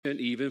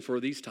even for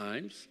these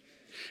times.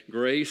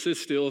 Grace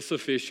is still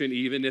sufficient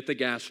even at the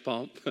gas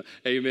pump.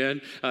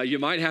 Amen. You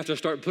might have to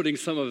start putting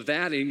some of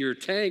that in your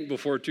tank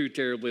before too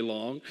terribly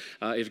long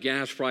if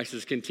gas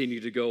prices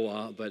continue to go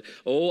up. But,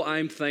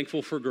 I'm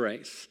thankful for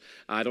grace.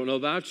 I don't know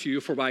about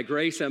you. For by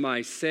grace am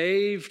I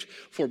saved.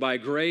 For by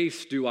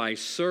grace do I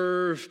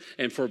serve.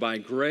 And for by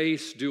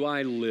grace do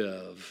I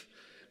live.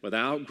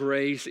 Without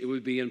grace, it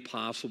would be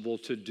impossible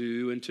to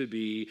do and to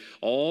be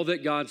all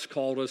that God's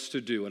called us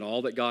to do and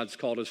all that God's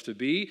called us to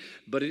be,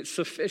 but it's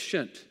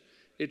sufficient.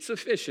 It's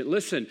sufficient.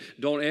 Listen,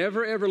 don't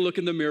ever look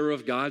in the mirror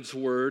of God's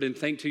word and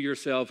think to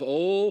yourself,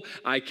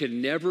 I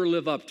can never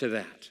live up to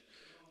that.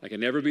 I can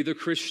never be the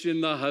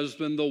Christian, the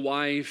husband, the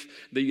wife,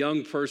 the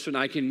young person.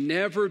 I can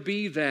never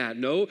be that.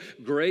 No,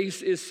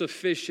 grace is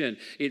sufficient.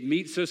 It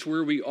meets us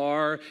where we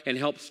are and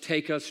helps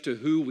take us to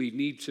who we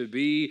need to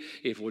be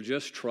if we'll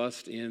just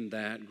trust in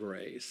that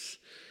grace.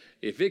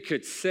 If it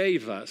could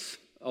save us,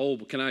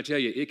 can I tell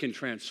you, it can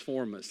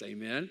transform us.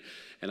 Amen.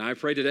 And I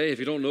pray today, if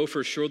you don't know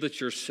for sure that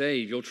you're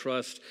saved, you'll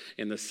trust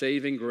in the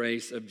saving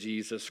grace of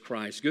Jesus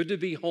Christ. Good to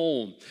be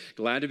home.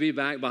 Glad to be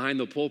back behind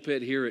the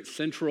pulpit here at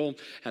Central.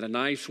 Had a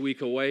nice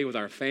week away with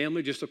our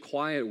family, just a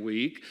quiet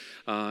week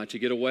to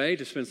get away,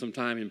 to spend some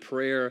time in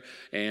prayer.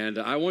 And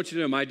I want you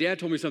to know, my dad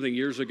told me something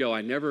years ago.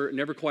 I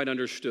never quite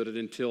understood it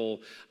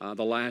until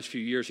the last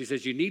few years. He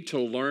says, you need to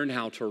learn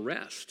how to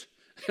rest.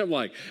 I'm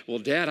like, well,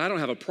 Dad, I don't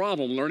have a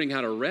problem learning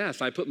how to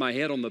rest. I put my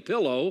head on the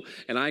pillow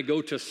and I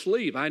go to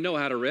sleep. I know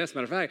how to rest.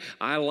 Matter of fact,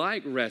 I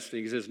like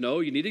resting. He says,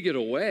 no, you need to get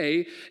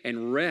away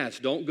and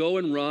rest. Don't go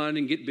and run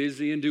and get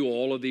busy and do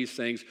all of these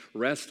things.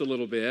 Rest a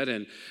little bit.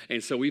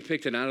 And so we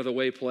picked an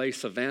out-of-the-way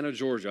place, Savannah,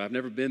 Georgia. I've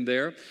never been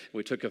there.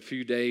 We took a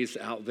few days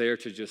out there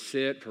to just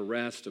sit, to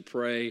rest, to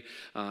pray,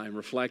 and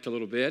reflect a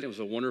little bit. It was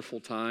a wonderful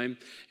time.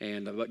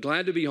 And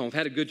glad to be home.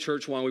 Had a good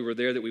church while we were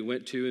there that we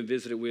went to and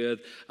visited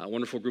with. A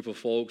wonderful group of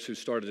folks who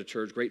started a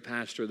church, great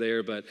pastor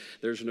there, but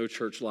there's no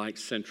church like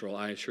Central,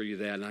 I assure you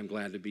that, and I'm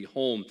glad to be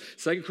home.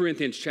 2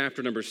 Corinthians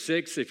chapter number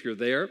 6, if you're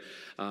there,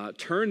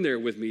 turn there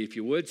with me if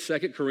you would.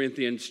 2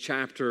 Corinthians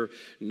chapter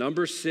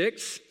number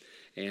 6,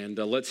 and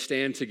let's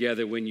stand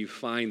together when you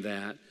find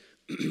that.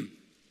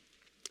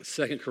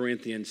 2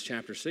 Corinthians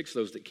chapter 6,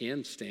 those that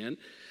can stand.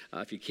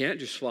 If you can't,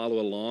 just follow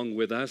along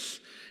with us.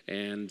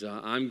 And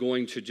I'm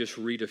going to just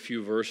read a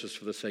few verses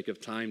for the sake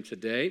of time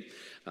today.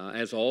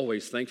 As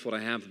always, thankful to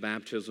have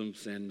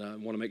baptisms, and I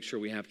want to make sure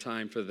we have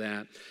time for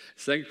that.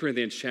 2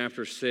 Corinthians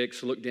chapter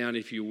 6, look down,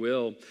 if you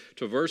will,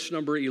 to verse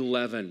number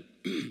 11.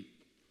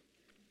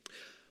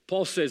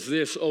 Paul says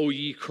this, O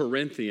ye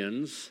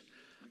Corinthians,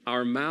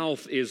 our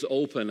mouth is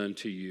open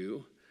unto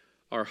you,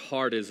 our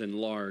heart is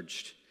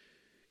enlarged.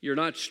 You're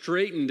not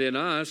straitened in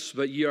us,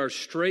 but ye are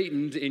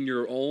straitened in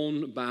your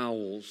own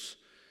bowels.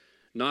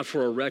 Not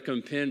for a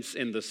recompense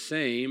in the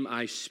same,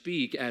 I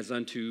speak as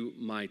unto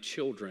my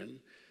children.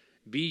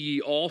 Be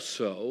ye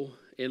also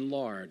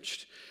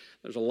enlarged.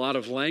 There's a lot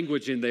of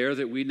language in there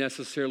that we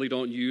necessarily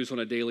don't use on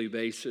a daily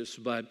basis,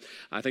 but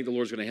I think the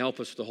Lord's going to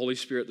help us, the Holy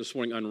Spirit this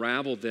morning,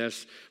 unravel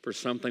this for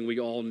something we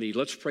all need.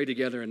 Let's pray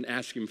together and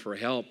ask Him for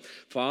help.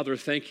 Father,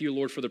 thank you,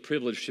 Lord, for the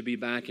privilege to be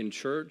back in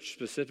church,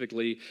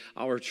 specifically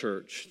our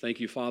church. Thank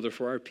you, Father,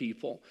 for our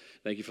people.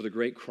 Thank you for the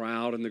great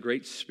crowd and the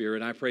great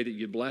spirit. I pray that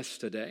you bless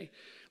today.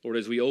 Lord,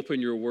 as we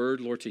open your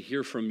word, Lord, to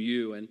hear from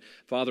you. And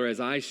Father, as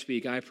I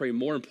speak, I pray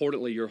more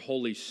importantly, your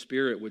Holy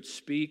Spirit would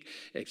speak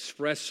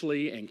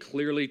expressly and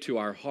clearly to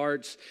our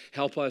hearts.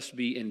 Help us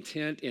be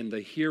intent in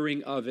the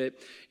hearing of it.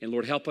 And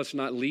Lord, help us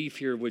not leave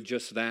here with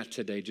just that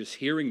today, just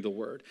hearing the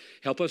word.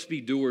 Help us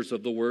be doers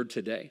of the word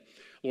today.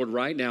 Lord,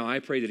 right now, I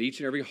pray that each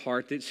and every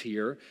heart that's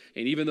here,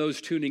 and even those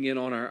tuning in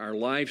on our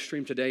live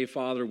stream today,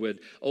 Father, would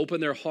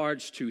open their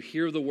hearts to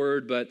hear the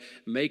word, but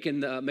make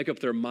up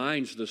their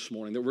minds this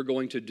morning that we're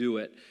going to do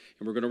it,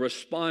 and we're going to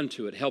respond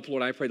to it. Help,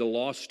 Lord, I pray the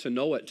lost to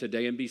know it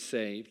today and be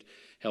saved.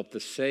 Help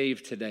the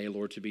saved today,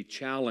 Lord, to be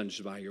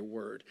challenged by your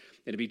word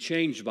and to be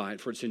changed by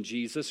it, for it's in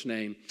Jesus'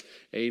 name,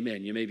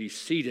 amen. You may be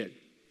seated.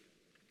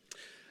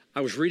 I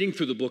was reading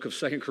through the book of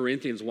 2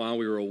 Corinthians while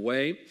we were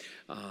away.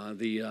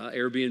 The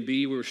Airbnb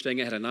we were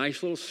staying at had a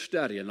nice little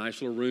study, a nice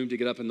little room to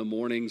get up in the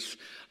mornings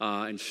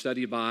and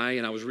study by.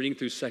 And I was reading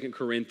through 2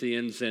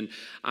 Corinthians, and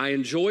I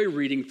enjoy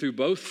reading through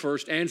both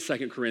 1st and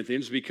 2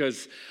 Corinthians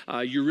because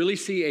you really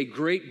see a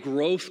great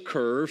growth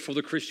curve for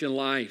the Christian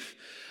life.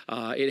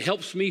 It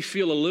helps me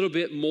feel a little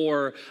bit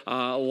more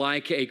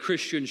like a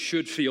Christian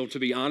should feel, to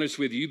be honest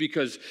with you,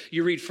 because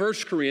you read 1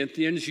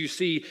 Corinthians, you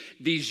see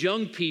these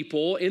young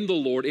people in the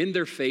Lord, in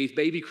their faith,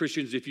 baby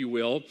Christians, if you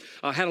will,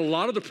 had a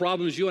lot of the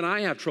problems you and I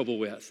have trouble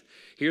with.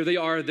 Here they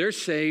are, they're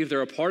saved,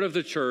 they're a part of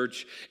the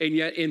church, and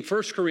yet in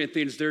 1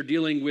 Corinthians, they're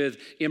dealing with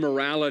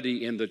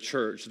immorality in the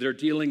church. They're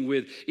dealing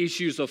with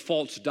issues of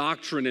false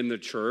doctrine in the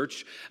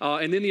church.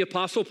 And then the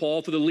Apostle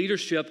Paul, through the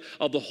leadership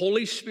of the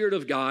Holy Spirit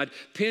of God,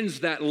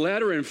 pens that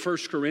letter in 1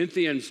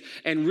 Corinthians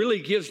and really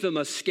gives them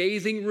a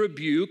scathing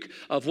rebuke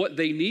of what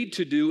they need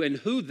to do and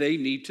who they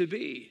need to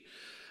be.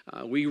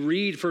 We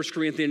read 1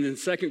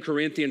 Corinthians and 2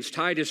 Corinthians.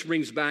 Titus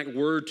brings back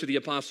word to the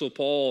Apostle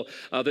Paul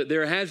that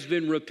there has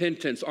been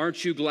repentance.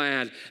 Aren't you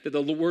glad that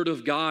the word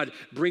of God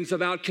brings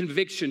about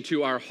conviction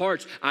to our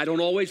hearts? I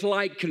don't always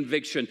like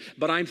conviction,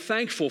 but I'm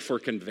thankful for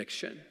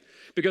conviction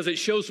because it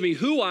shows me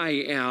who I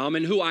am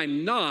and who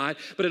I'm not,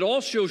 but it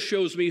also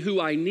shows me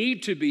who I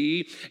need to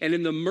be. And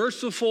in the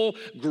merciful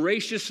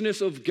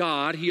graciousness of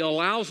God, he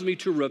allows me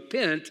to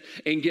repent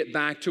and get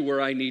back to where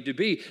I need to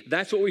be.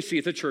 That's what we see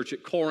at the church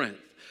at Corinth.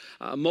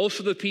 Most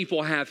of the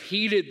people have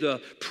heeded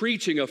the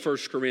preaching of 1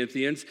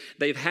 Corinthians.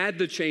 They've had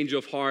the change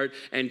of heart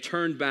and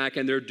turned back,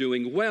 and they're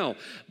doing well.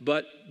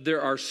 But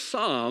there are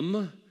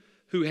some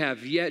who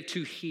have yet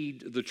to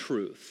heed the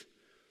truth.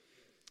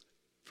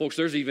 Folks,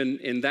 there's even,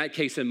 in that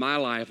case in my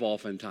life,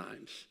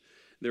 oftentimes,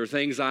 there are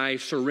things I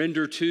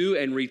surrender to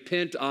and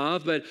repent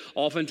of, but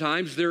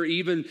oftentimes there are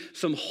even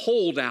some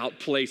holdout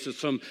places,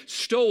 some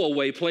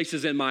stowaway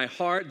places in my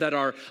heart that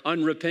are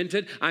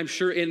unrepentant. I'm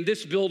sure in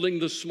this building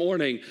this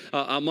morning,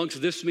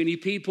 amongst this many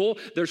people,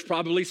 there's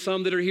probably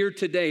some that are here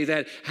today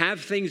that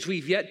have things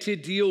we've yet to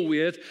deal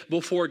with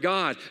before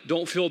God.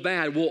 Don't feel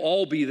bad. We'll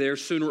all be there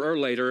sooner or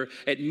later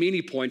at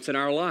many points in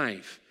our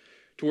life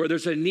to where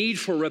there's a need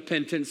for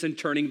repentance and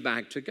turning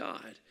back to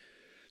God.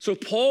 So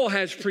Paul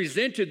has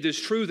presented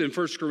this truth in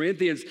 1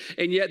 Corinthians,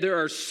 and yet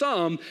there are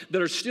some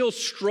that are still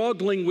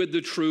struggling with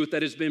the truth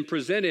that has been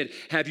presented.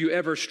 Have you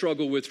ever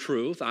struggled with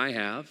truth? I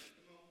have.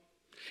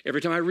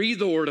 Every time I read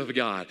the Word of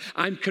God,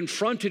 I'm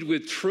confronted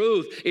with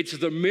truth. It's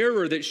the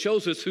mirror that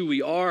shows us who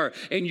we are.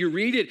 And you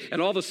read it,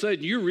 and all of a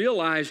sudden you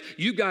realize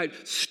you got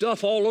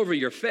stuff all over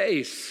your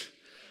face.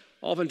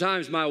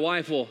 Oftentimes my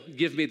wife will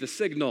give me the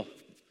signal.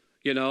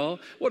 You know,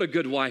 what a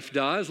good wife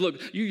does.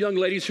 Look, you young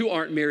ladies who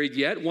aren't married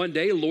yet, one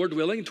day, Lord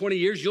willing, 20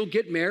 years, you'll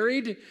get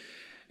married.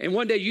 And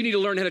one day you need to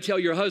learn how to tell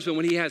your husband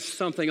when he has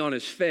something on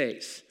his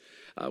face.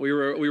 We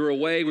were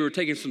away, we were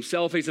taking some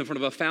selfies in front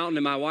of a fountain,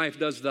 and my wife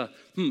does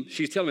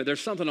she's telling me,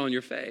 there's something on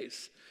your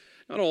face.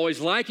 I don't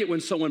always like it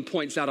when someone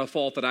points out a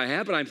fault that I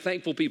have, but I'm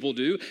thankful people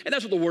do. And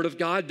that's what the Word of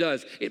God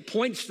does. It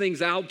points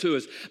things out to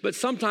us. But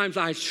sometimes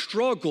I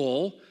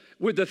struggle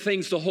with the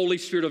things the Holy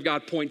Spirit of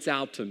God points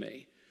out to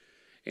me.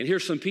 And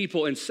here's some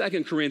people in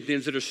 2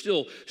 Corinthians that are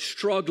still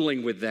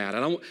struggling with that.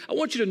 And I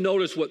want you to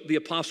notice what the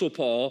Apostle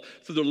Paul,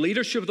 through the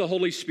leadership of the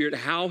Holy Spirit,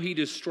 how he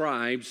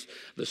describes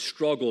the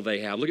struggle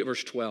they have. Look at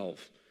verse 12.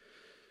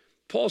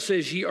 Paul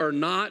says, ye are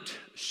not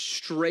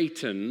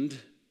straitened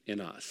in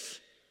us.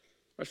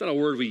 That's not a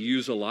word we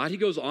use a lot. He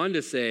goes on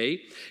to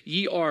say,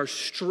 ye are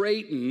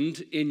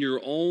straitened in your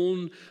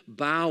own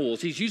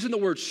bowels. He's using the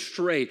word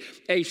straight.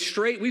 A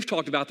straight, we've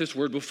talked about this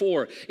word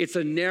before. It's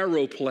a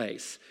narrow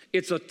place.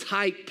 It's a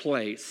tight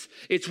place.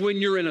 It's when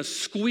you're in a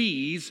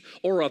squeeze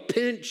or a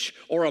pinch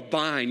or a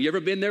bind. You ever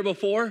been there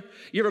before?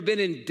 You ever been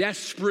in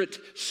desperate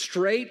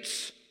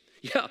straits?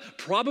 Yeah,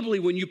 probably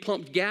when you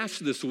pumped gas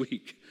this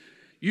week.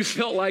 You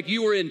felt like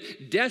you were in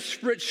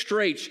desperate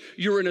straits.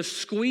 You were in a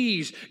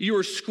squeeze. You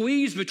were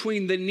squeezed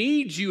between the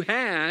needs you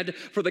had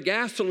for the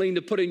gasoline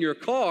to put in your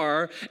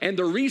car and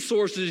the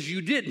resources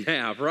you didn't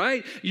have,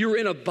 right? You were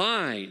in a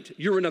bind.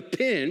 You're in a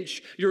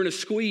pinch. You're in a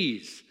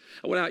squeeze.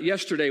 I went out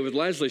yesterday with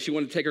Leslie. She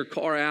wanted to take her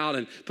car out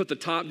and put the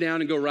top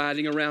down and go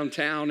riding around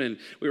town. And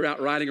we were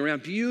out riding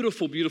around.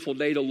 Beautiful, beautiful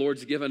day the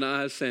Lord's given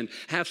us. And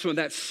have some of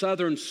that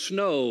southern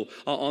snow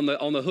on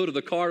the hood of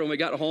the car when we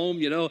got home.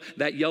 You know,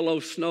 that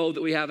yellow snow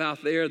that we have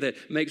out there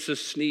that makes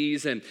us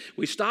sneeze. And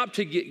we stopped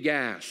to get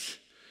gas.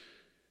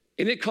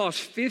 And it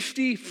cost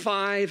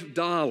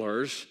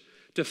 $55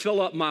 to fill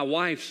up my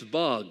wife's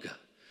Bug.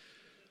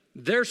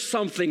 There's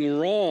something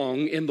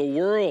wrong in the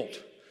world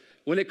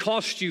when it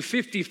costs you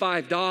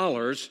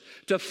 $55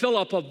 to fill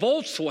up a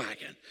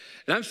Volkswagen.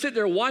 And I'm sitting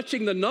there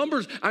watching the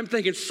numbers. I'm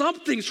thinking,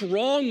 something's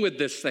wrong with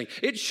this thing.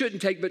 It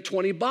shouldn't take but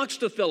 $20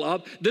 to fill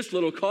up this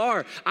little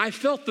car. I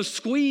felt the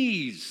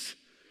squeeze.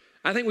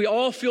 I think we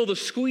all feel the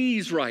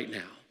squeeze right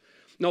now.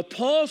 Now,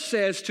 Paul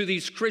says to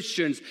these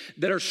Christians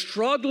that are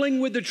struggling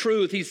with the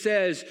truth, he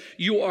says,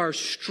 you are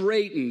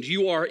straitened.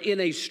 You are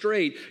in a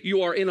strait.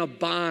 You are in a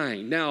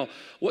bind. Now,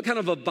 what kind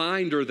of a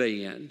bind are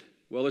they in?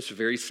 Well, it's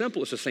very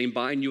simple. It's the same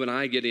bind you and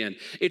I get in.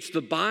 It's the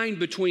bind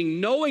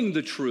between knowing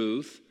the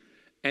truth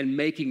and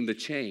making the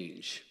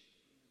change.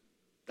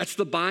 That's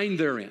the bind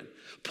they're in.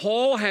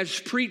 Paul has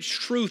preached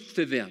truth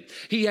to them.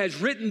 He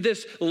has written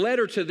this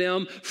letter to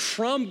them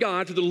from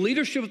God, to the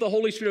leadership of the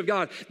Holy Spirit of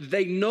God.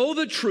 They know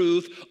the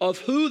truth of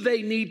who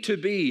they need to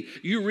be.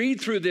 You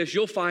read through this,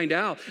 you'll find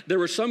out there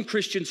were some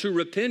Christians who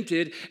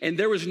repented, and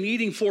there was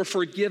needing for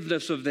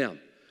forgiveness of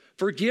them.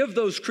 Forgive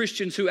those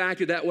Christians who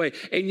acted that way.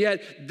 And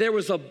yet there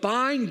was a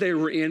bind they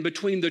were in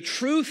between the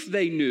truth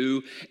they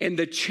knew and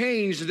the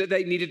change that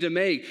they needed to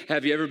make.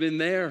 Have you ever been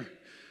there?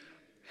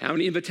 How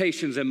many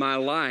invitations in my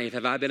life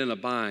have I been in a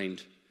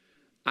bind?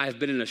 I've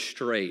been in a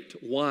strait.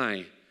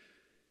 Why?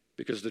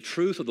 Because the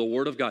truth of the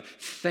Word of God.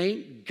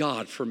 Thank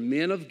God for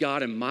men of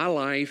God in my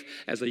life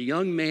as a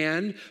young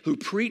man who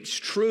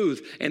preached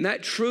truth. And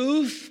that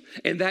truth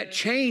and that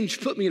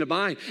change put me in a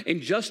bind.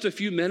 In just a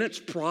few minutes,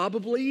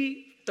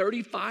 probably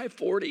 35,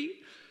 40,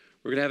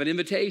 We're going to have an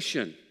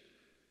invitation.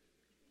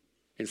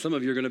 And some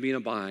of you are going to be in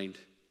a bind.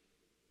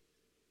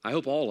 I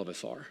hope all of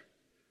us are.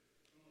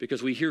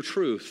 Because we hear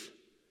truth.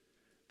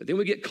 But then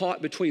we get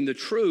caught between the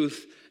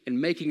truth and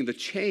making the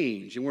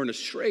change. And we're in a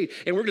strait.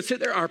 And we're going to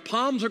sit there. Our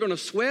palms are going to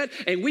sweat.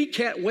 And we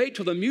can't wait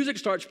till the music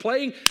starts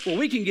playing. Well,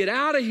 we can get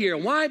out of here.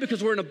 Why?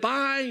 Because we're in a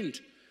bind.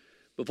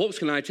 But folks,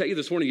 can I tell you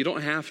this morning, you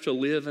don't have to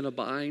live in a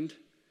bind.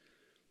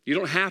 You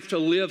don't have to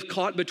live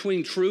caught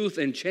between truth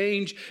and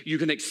change. You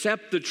can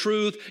accept the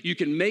truth. You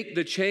can make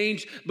the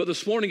change. But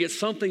this morning, it's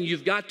something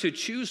you've got to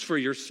choose for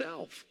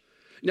yourself.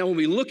 Now, when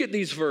we look at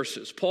these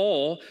verses,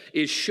 Paul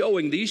is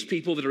showing these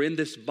people that are in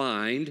this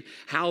bind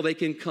how they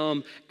can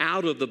come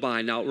out of the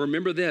bind. Now,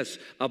 remember this,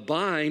 a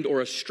bind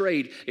or a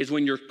strait is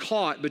when you're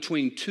caught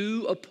between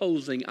two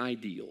opposing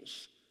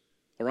ideals.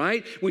 All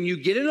right? When you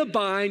get in a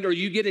bind or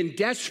you get in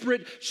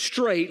desperate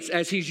straits,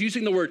 as he's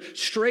using the word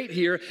strait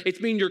here, it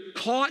means you're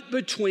caught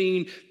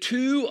between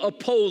two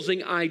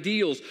opposing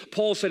ideals.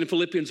 Paul said in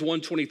Philippians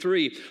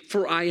 1:23,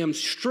 "For I am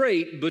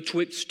strait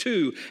betwixt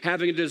two,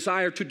 having a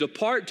desire to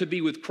depart to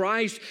be with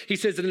Christ." He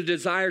says, "and a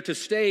desire to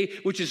stay,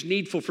 which is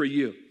needful for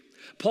you."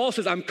 Paul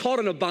says, I'm caught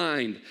in a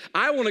bind.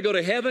 I want to go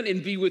to heaven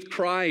and be with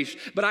Christ,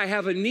 but I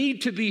have a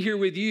need to be here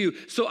with you,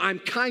 so I'm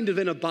kind of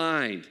in a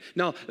bind.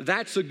 Now,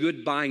 that's a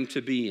good bind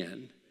to be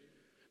in,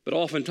 but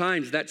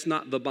oftentimes that's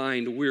not the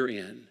bind we're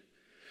in.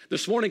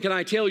 This morning, can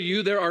I tell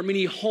you, there are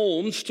many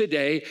homes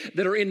today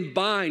that are in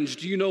binds.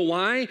 Do you know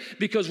why?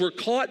 Because we're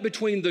caught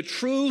between the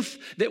truth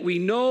that we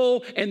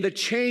know and the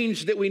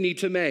change that we need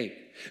to make.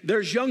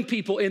 There's young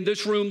people in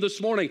this room this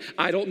morning.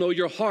 I don't know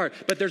your heart,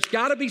 but there's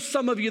got to be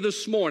some of you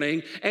this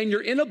morning, and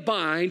you're in a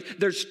bind.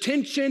 There's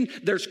tension,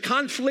 there's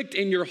conflict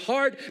in your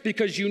heart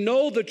because you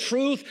know the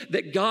truth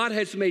that God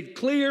has made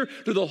clear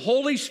through the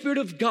Holy Spirit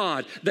of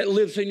God that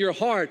lives in your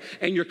heart,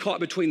 and you're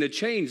caught between the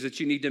change that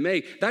you need to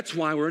make. That's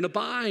why we're in a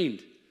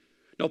bind.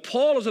 Now,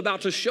 Paul is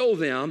about to show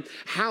them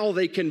how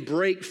they can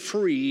break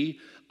free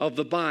of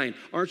the bind.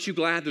 Aren't you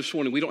glad this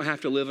morning we don't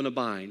have to live in a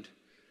bind?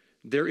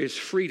 There is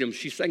freedom.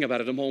 She sang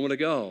about it a moment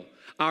ago.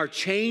 Our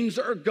chains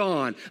are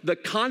gone. The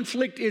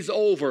conflict is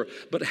over.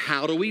 But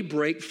how do we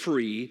break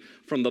free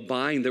from the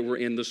bind that we're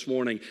in this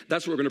morning?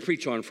 That's what we're going to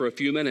preach on for a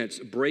few minutes.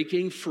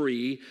 Breaking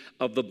free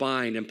of the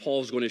bind. And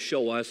Paul's going to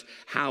show us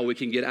how we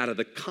can get out of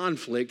the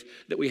conflict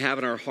that we have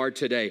in our heart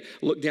today.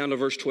 Look down to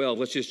verse 12.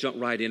 Let's just jump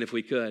right in if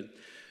we could.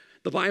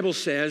 The Bible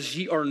says,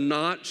 ye are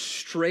not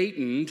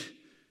straitened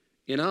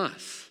in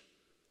us.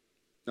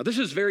 Now, this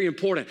is very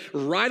important.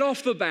 Right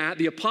off the bat,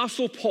 the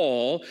Apostle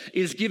Paul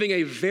is giving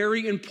a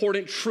very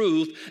important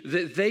truth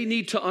that they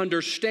need to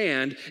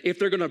understand if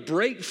they're going to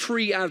break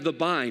free out of the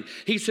bind.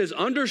 He says,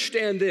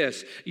 understand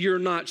this, you're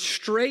not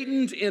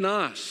straitened in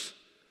us.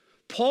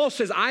 Paul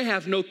says, I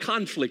have no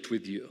conflict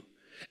with you,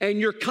 and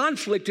your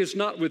conflict is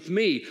not with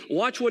me.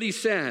 Watch what he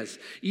says.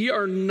 Ye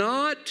are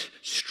not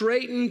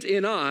straitened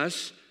in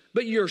us,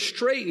 but you're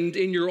straitened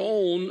in your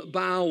own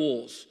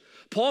bowels.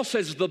 Paul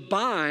says the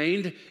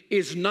bind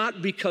is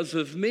not because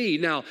of me.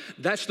 Now,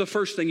 that's the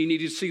first thing you need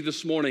to see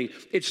this morning.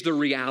 It's the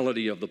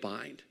reality of the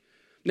bind.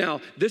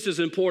 Now, this is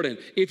important.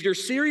 If you're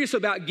serious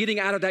about getting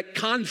out of that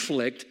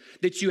conflict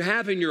that you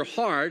have in your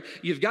heart,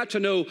 you've got to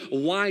know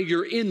why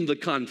you're in the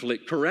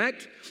conflict,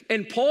 correct?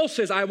 And Paul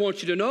says, I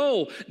want you to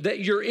know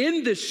that you're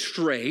in this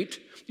strait,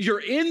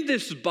 you're in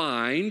this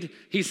bind.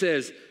 He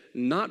says,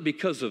 not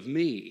because of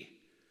me.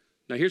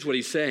 Now, here's what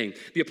he's saying.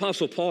 The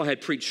Apostle Paul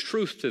had preached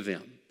truth to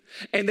them.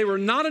 And they were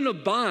not in a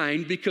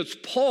bind because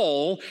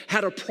Paul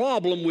had a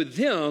problem with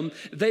them.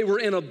 They were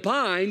in a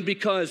bind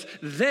because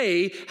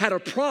they had a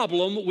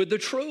problem with the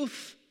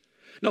truth.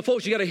 Now,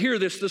 folks, you got to hear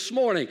this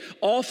morning.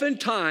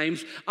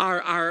 Oftentimes,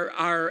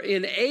 our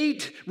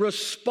innate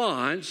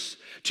response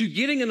to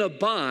getting in a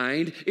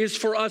bind is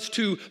for us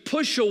to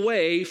push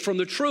away from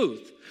the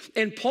truth.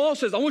 And Paul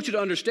says, I want you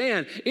to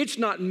understand, it's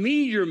not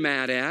me you're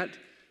mad at,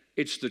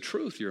 it's the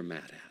truth you're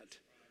mad at.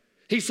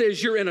 He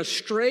says, you're in a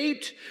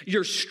strait,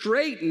 you're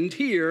straightened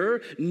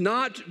here,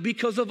 not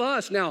because of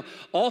us. Now,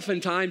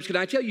 oftentimes, can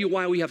I tell you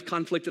why we have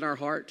conflict in our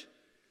heart?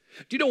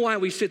 Do you know why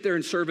we sit there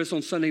in service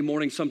on Sunday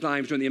morning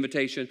sometimes during the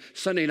invitation,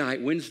 Sunday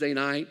night, Wednesday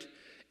night,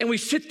 and we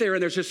sit there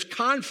and there's this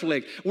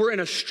conflict. We're in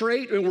a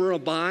strait and we're in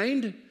a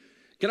bind.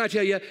 Can I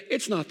tell you,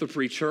 it's not the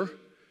preacher.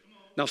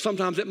 Now,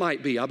 sometimes it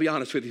might be, I'll be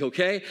honest with you,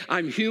 okay?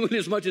 I'm human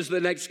as much as the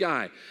next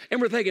guy.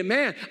 And we're thinking,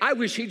 man, I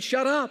wish he'd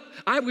shut up.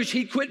 I wish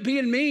he'd quit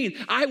being mean.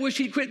 I wish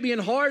he'd quit being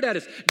hard at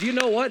us. Do you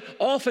know what?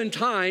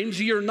 Oftentimes,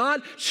 you're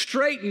not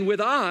straightened with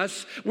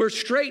us. We're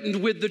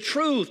straightened with the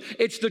truth.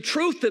 It's the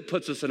truth that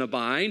puts us in a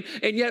bind,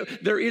 and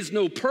yet there is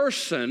no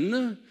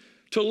person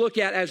to look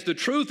at as the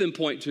truth and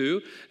point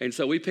to, and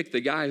so we pick the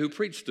guy who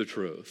preached the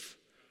truth,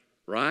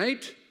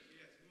 right?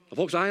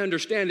 Folks, I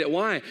understand it.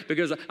 Why?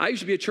 Because I used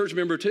to be a church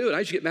member too, and I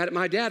used to get mad at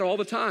my dad all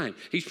the time.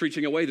 He's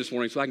preaching away this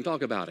morning so I can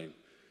talk about him.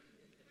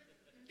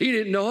 He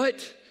didn't know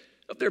it.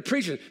 Up there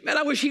preaching. Man,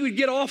 I wish he would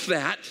get off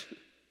that.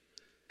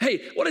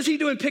 Hey, what is he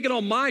doing picking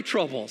on my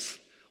troubles?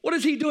 What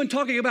is he doing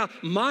talking about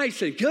my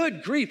sin?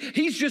 Good grief.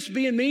 He's just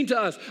being mean to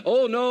us.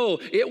 Oh, no,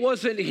 it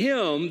wasn't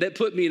him that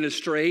put me in a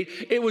strait.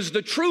 It was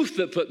the truth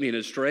that put me in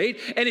a strait.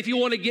 And if you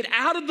want to get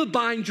out of the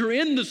bind you're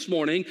in this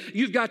morning,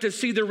 you've got to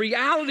see the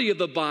reality of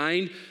the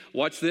bind.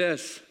 Watch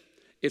this.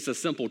 It's a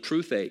simple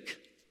truth ache.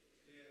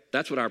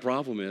 That's what our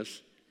problem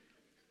is.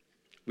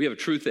 We have a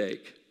truth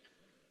ache.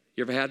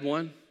 You ever had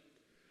one?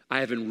 I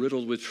have been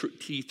riddled with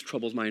teeth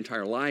troubles my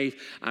entire life.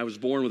 I was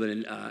born with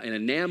an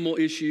enamel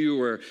issue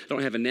where I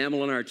don't have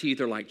enamel in our teeth.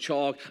 They're like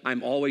chalk.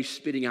 I'm always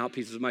spitting out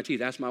pieces of my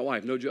teeth. Ask my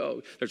wife, no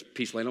joke. There's a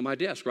piece laying on my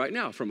desk right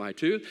now from my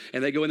tooth.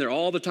 And they go in there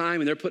all the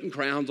time and they're putting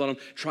crowns on them,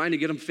 trying to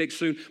get them fixed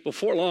soon.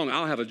 Before long,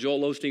 I'll have a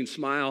Joel Osteen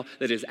smile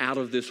that is out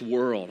of this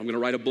world. I'm going to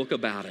write a book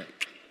about it.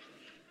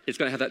 It's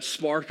going to have that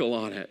sparkle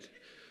on it.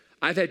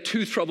 I've had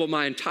tooth trouble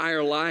my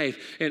entire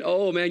life. And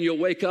oh man, you'll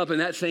wake up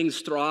and that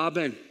thing's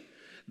throbbing.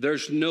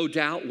 There's no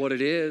doubt what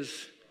it is.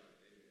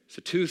 It's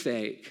a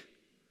toothache.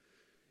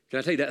 Can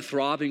I tell you that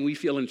throbbing we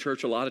feel in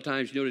church a lot of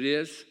times, you know what it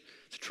is?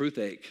 It's a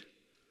truthache.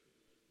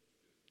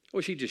 I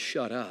wish he'd just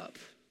shut up.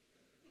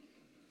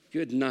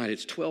 Good night.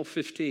 It's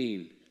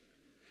 12:15.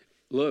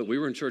 Look, we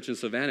were in church in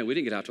Savannah. We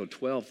didn't get out till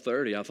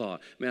 12:30. I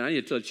thought, man, I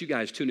need to let you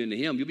guys tune into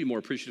him. You'll be more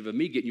appreciative of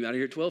me getting you out of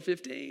here at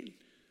 12:15.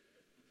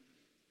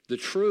 The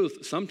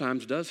truth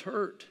sometimes does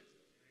hurt.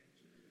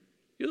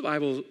 You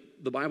know,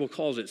 the Bible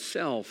calls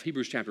itself,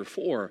 Hebrews chapter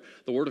 4,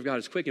 the word of God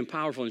is quick and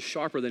powerful and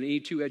sharper than any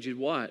two-edged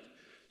what?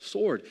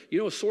 Sword. You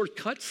know, a sword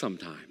cuts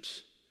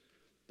sometimes,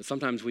 but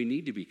sometimes we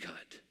need to be cut.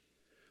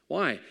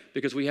 Why?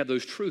 Because we have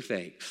those truth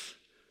aches.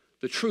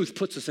 The truth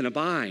puts us in a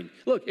bind.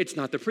 Look, it's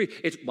not the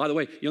it's, by the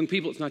way, young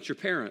people, it's not your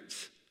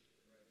parents.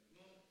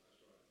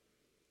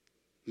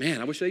 Man,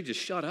 I wish they'd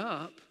just shut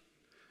up.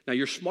 Now,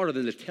 you're smarter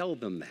than to tell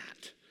them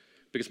that,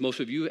 because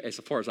most of you, as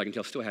far as I can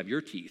tell, still have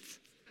your teeth.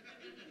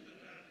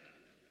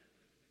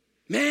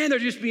 Man, they're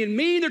just being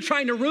mean. They're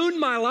trying to ruin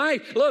my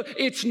life. Look,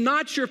 it's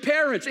not your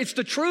parents. It's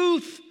the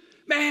truth.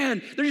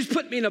 Man, they're just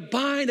putting me in a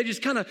bind. They're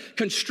just kind of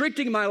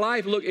constricting my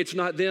life. Look, it's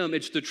not them.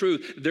 It's the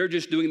truth. They're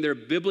just doing their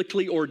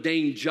biblically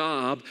ordained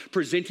job,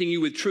 presenting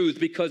you with truth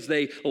because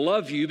they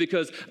love you,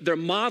 because their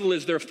model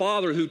is their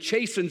father who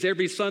chastens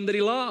every son that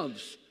he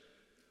loves.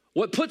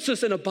 What puts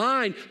us in a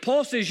bind,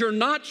 Paul says, you're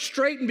not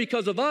straightened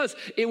because of us.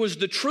 It was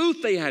the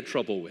truth they had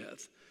trouble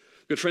with.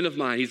 Good friend of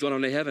mine, he's gone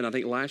on to heaven, I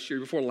think last year,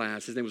 before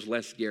last. His name was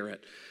Les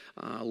Garrett.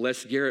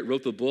 Les Garrett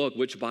wrote the book,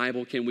 Which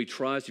Bible Can We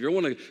Trust? If you ever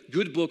want a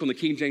good book on the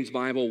King James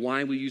Bible,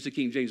 why we use the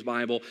King James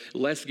Bible,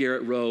 Les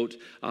Garrett wrote,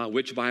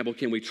 Which Bible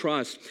Can We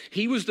Trust?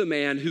 He was the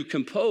man who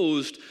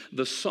composed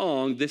the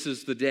song, This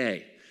Is the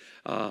Day.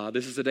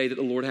 This is the day that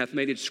the Lord hath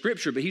made it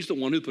scripture, but he's the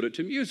one who put it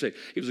to music.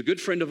 He was a good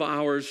friend of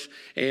ours,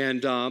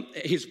 and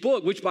his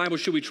book, Which Bible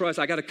Should We Trust?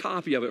 I got a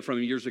copy of it from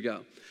him years ago.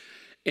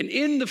 And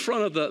in the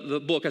front of the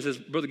book, I says,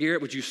 Brother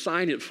Garrett, would you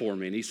sign it for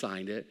me? And he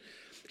signed it.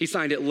 He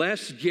signed it,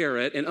 Les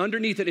Garrett, and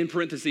underneath it in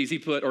parentheses, he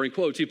put, or in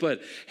quotes, he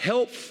put,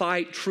 help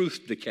fight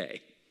truth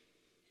decay.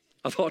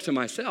 I thought to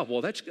myself,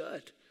 well, that's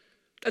good.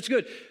 That's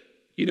good.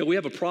 You know, we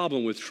have a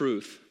problem with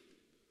truth.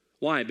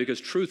 Why? Because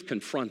truth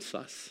confronts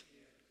us.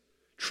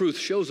 Truth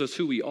shows us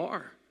who we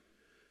are.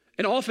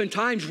 And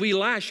oftentimes we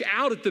lash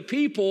out at the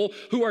people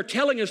who are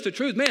telling us the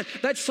truth. Man,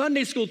 that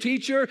Sunday school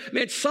teacher,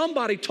 man,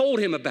 somebody told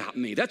him about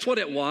me. That's what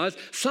it was.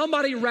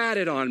 Somebody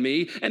ratted on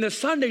me. And the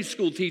Sunday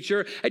school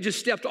teacher had just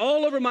stepped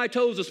all over my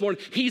toes this morning.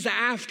 He's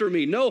after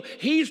me. No,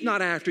 he's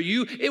not after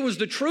you. It was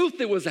the truth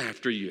that was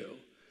after you.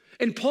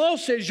 And Paul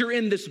says you're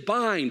in this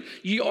bind.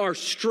 You are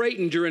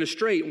straightened. You're in a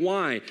strait.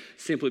 Why?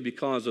 Simply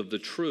because of the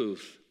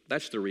truth.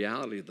 That's the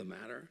reality of the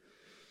matter.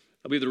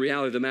 I believe the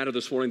reality of the matter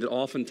this morning that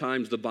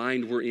oftentimes the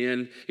bind we're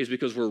in is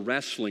because we're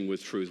wrestling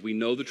with truth. We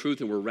know the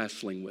truth and we're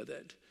wrestling with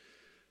it.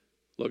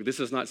 Look, this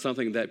is not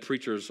something that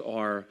preachers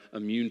are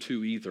immune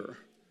to either.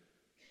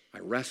 I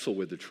wrestle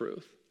with the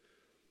truth.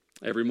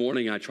 Every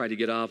morning I tried to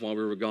get up while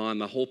we were gone.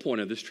 The whole point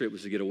of this trip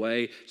was to get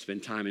away,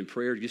 spend time in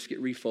prayer, just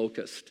get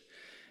refocused.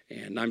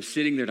 And I'm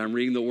sitting there and I'm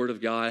reading the Word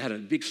of God. I had a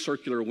big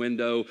circular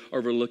window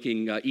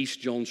overlooking East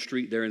Jones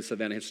Street there in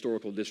Savannah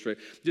Historical District,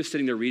 just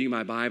sitting there reading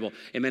my Bible.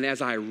 And man,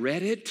 as I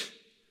read it,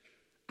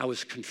 I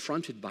was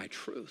confronted by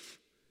truth.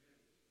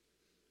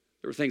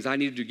 There were things I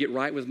needed to get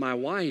right with my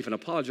wife and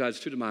apologize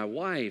to my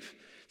wife.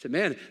 I said,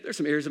 man, there's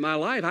some areas of my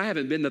life I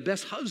haven't been the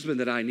best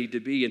husband that I need to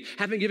be and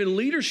haven't given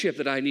leadership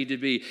that I need to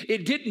be.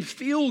 It didn't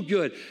feel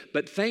good,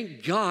 but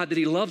thank God that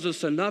he loves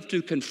us enough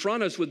to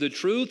confront us with the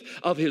truth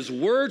of his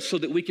word so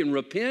that we can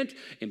repent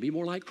and be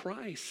more like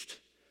Christ.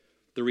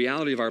 The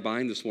reality of our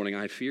bind this morning,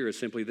 I fear, is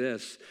simply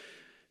this.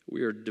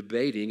 We are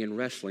debating and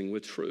wrestling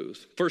with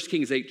truth. 1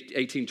 Kings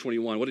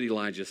 18:21, what did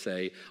Elijah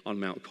say on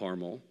Mount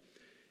Carmel?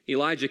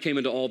 Elijah came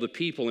into all the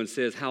people and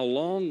says, how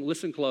long,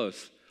 listen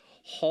close,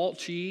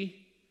 halt ye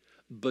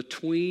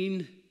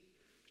between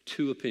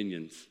two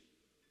opinions.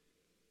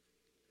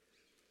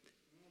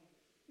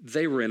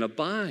 They were in a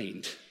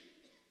bind.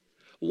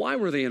 Why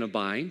were they in a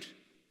bind?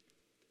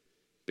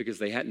 Because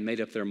they hadn't made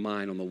up their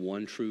mind on the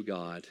one true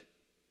God.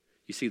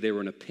 You see, they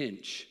were in a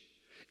pinch.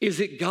 Is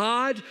it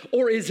God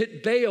or is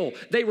it Baal?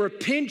 They were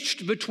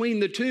pinched between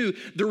the two.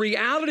 The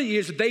reality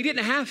is they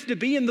didn't have to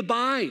be in the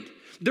bind.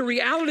 The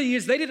reality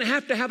is they didn't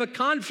have to have a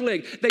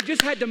conflict. They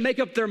just had to make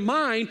up their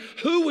mind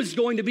who was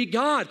going to be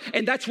God.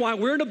 And that's why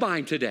we're in a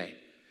bind today.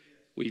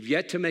 We've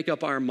yet to make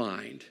up our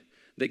mind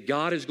that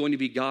God is going to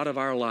be God of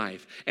our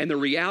life. And the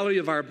reality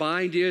of our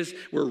bind is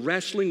we're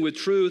wrestling with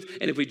truth.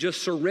 And if we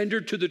just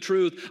surrendered to the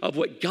truth of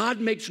what God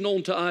makes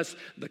known to us,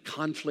 the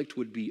conflict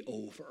would be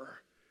over.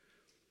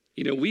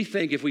 You know, we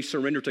think if we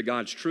surrender to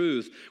God's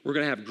truth, we're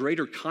going to have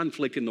greater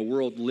conflict in the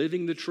world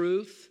living the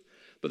truth.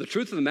 But the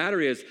truth of the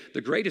matter is,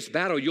 the greatest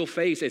battle you'll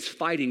face is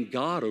fighting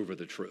God over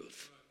the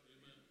truth.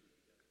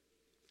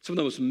 Some of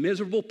the most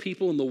miserable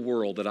people in the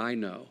world that I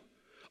know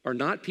are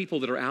not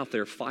people that are out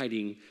there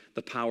fighting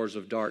the powers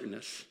of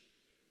darkness.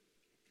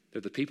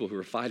 They're the people who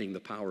are fighting the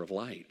power of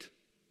light.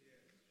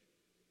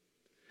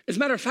 As a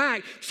matter of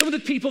fact, some of the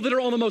people that are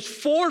on the most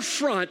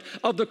forefront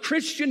of the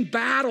Christian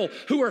battle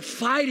who are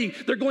fighting,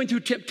 they're going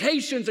through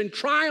temptations and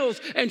trials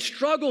and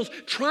struggles,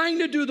 trying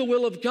to do the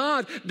will of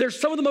God. They're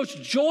some of the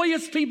most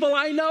joyous people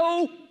I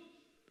know.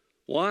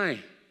 Why?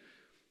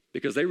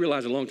 Because they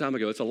realized a long time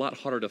ago it's a lot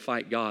harder to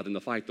fight God than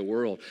to fight the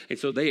world. And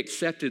so they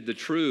accepted the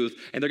truth,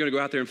 and they're going to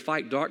go out there and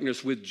fight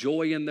darkness with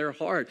joy in their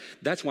heart.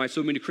 That's why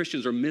so many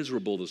Christians are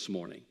miserable this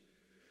morning.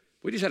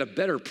 We just had a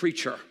better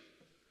preacher.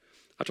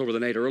 I told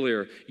Brother Nate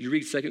earlier, you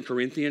read 2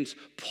 Corinthians,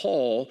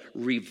 Paul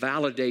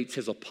revalidates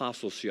his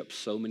apostleship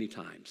so many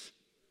times.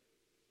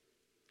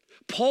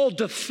 Paul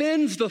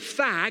defends the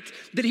fact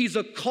that he's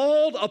a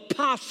called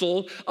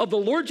apostle of the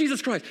Lord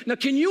Jesus Christ. Now,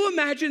 can you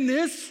imagine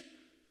this?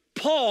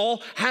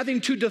 Paul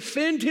having to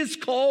defend his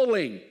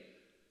calling.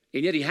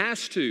 And yet he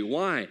has to.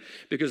 Why?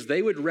 Because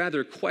they would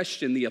rather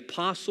question the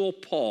apostle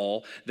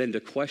Paul than to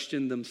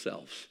question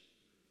themselves.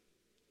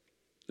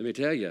 Let me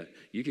tell you,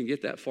 you can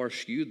get that far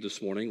skewed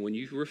this morning when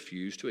you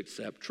refuse to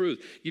accept truth.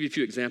 I'll give you a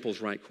few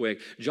examples right quick.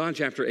 John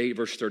chapter 8,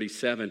 verse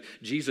 37,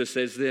 Jesus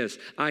says this,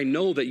 I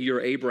know that you're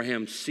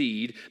Abraham's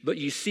seed, but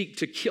you seek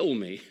to kill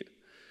me,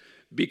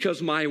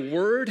 because my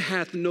word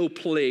hath no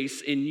place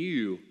in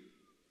you.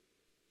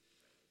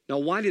 Now,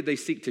 why did they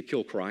seek to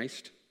kill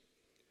Christ?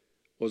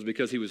 Was it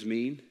because he was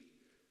mean?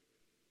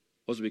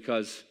 Was it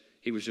because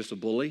he was just a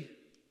bully?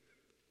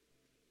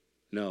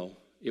 No,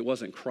 it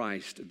wasn't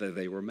Christ that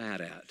they were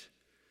mad at.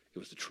 It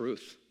was the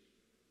truth.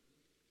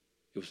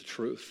 It was the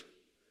truth.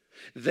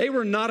 They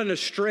were not in a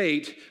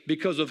strait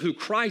because of who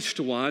Christ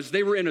was.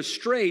 They were in a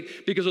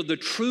strait because of the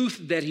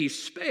truth that he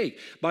spake.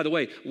 By the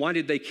way, why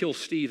did they kill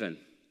Stephen?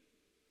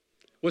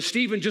 Was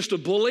Stephen just a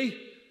bully?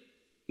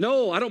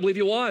 No, I don't believe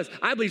he was.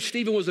 I believe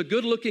Stephen was a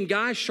good-looking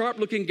guy,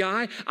 sharp-looking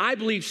guy. I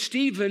believe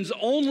Stephen's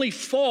only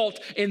fault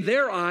in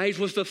their eyes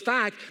was the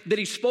fact that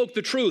he spoke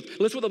the truth.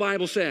 Listen what the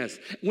Bible says.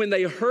 When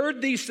they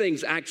heard these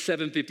things, Acts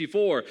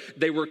 7:54,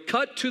 they were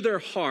cut to their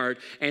heart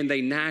and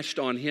they gnashed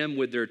on him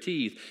with their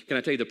teeth. Can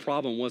I tell you, the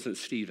problem wasn't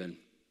Stephen.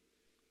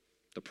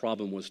 The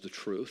problem was the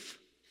truth.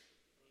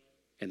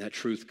 And that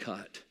truth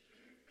cut.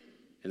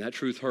 And that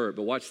truth hurt.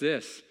 But watch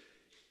this.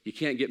 You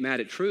can't get mad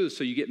at truth,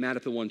 so you get mad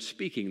at the one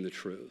speaking the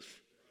truth.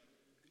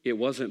 It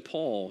wasn't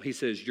Paul. He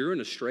says, you're in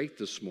a strait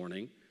this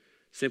morning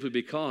simply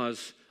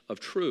because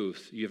of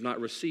truth. You have not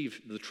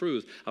received the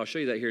truth. I'll show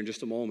you that here in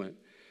just a moment.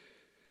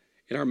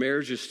 In our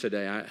marriages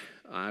today,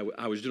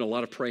 I was doing a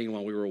lot of praying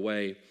while we were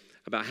away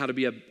about how to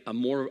be a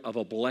more of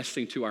a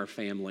blessing to our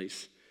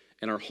families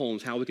and our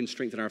homes, how we can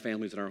strengthen our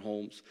families and our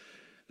homes.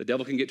 The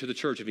devil can get to the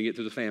church if he can get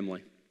through the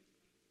family.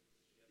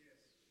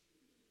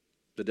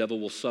 The devil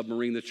will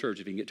submarine the church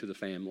if he can get to the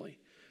family.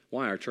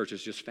 Why? Our church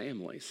is just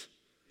families.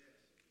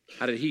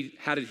 How did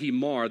he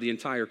mar the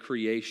entire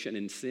creation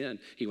in sin?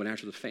 He went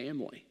after the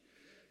family.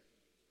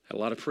 Had a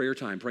lot of prayer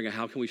time, praying,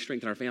 how can we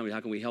strengthen our family? How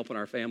can we help in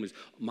our families?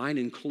 Mine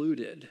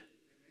included.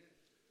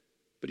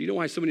 But do you know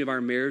why so many of our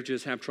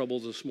marriages have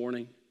troubles this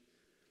morning?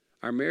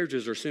 Our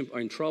marriages are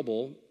in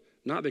trouble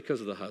not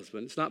because of the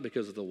husband. It's not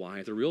because of the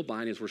wife. The real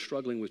bind is we're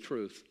struggling with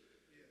truth.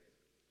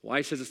 The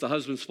wife says it's the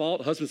husband's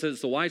fault. The husband says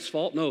it's the wife's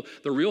fault. No,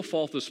 the real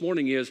fault this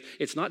morning is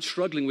it's not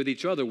struggling with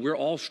each other. We're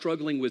all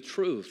struggling with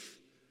truth.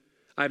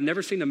 I've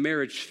never seen a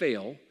marriage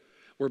fail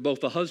where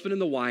both the husband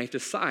and the wife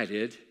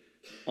decided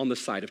on the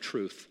side of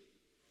truth.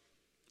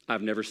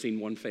 I've never seen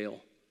one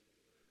fail.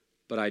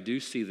 But I do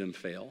see them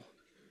fail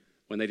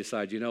when they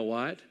decide, you know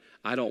what?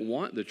 I don't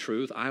want the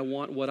truth. I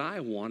want what I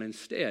want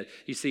instead.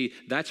 You see,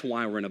 that's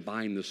why we're in a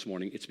bind this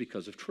morning. It's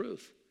because of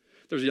truth.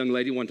 There's a young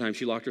lady one time,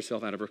 she locked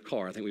herself out of her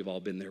car. I think we've all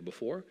been there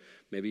before.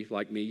 Maybe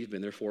like me, you've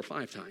been there 4 or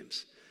 5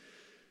 times.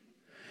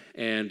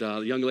 And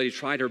the young lady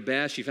tried her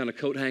best. She found a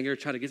coat hanger,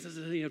 tried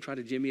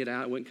to jimmy it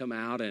out. It wouldn't come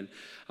out. And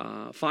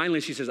finally,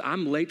 she says,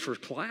 I'm late for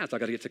class. I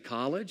got to get to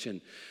college.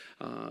 And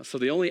so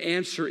the only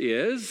answer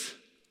is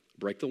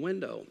break the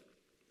window.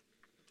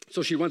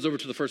 So she runs over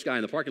to the first guy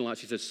in the parking lot.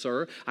 She says,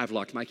 sir, I've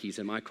locked my keys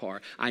in my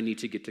car. I need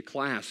to get to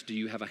class. Do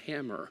you have a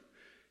hammer?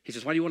 He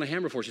says, why do you want a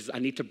hammer for? She says, I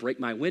need to break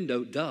my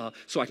window,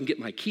 so I can get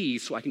my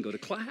keys so I can go to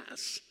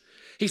class.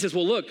 He says,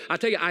 well, look, I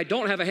tell you, I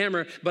don't have a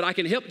hammer, but I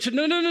can help. She said,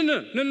 no.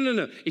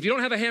 If you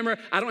don't have a hammer,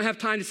 I don't have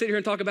time to sit here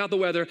and talk about the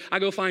weather. I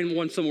go find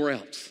one somewhere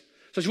else.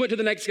 So she went to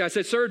the next guy,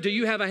 said, sir, do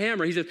you have a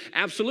hammer? He said,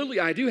 absolutely,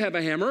 I do have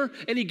a hammer.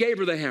 And he gave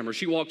her the hammer.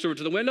 She walks over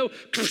to the window,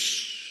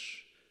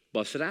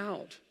 busts it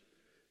out,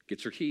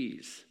 gets her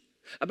keys.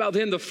 About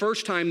then, the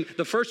first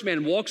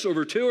man walks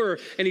over to her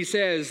and he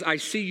says, I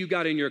see you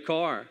got in your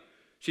car.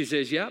 She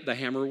says, yeah, the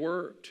hammer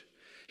worked.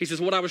 He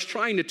says, what I was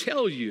trying to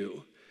tell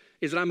you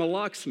is that I'm a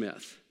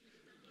locksmith.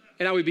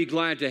 And I would be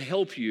glad to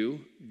help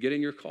you get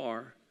in your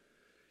car.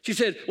 She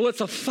said, well,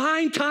 it's a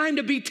fine time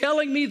to be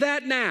telling me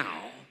that now.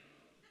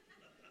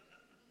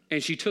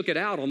 And she took it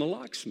out on the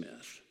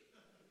locksmith.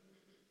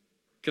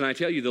 Can I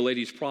tell you, the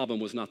lady's problem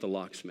was not the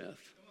locksmith.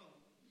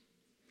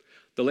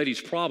 The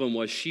lady's problem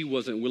was she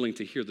wasn't willing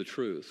to hear the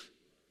truth.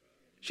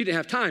 She didn't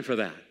have time for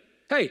that.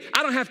 Hey,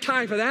 I don't have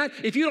time for that.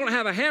 If you don't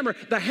have a hammer,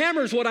 the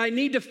hammer's what I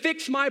need to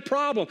fix my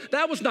problem.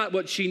 That was not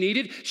what she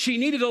needed. She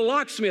needed a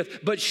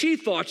locksmith, but she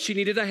thought she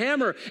needed a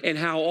hammer. And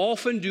how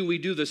often do we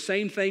do the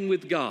same thing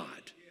with God?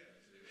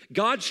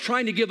 God's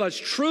trying to give us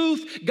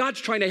truth. God's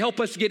trying to help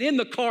us get in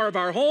the car of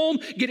our home,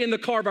 get in the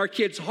car of our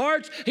kids'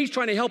 hearts. He's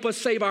trying to help us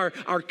save our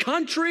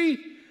country.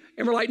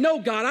 And we're like, no,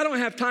 God, I don't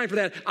have time for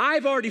that.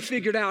 I've already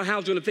figured out how I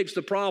was going to fix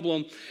the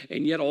problem.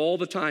 And yet all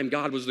the time,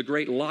 God was the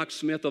great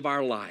locksmith of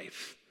our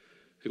life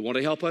who wanted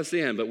to help us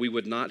in, but we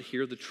would not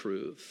hear the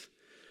truth.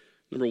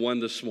 Number one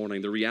this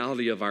morning, the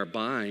reality of our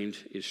bind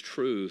is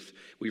truth.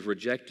 We've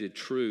rejected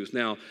truth.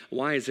 Now,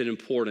 why is it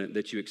important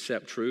that you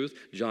accept truth?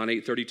 John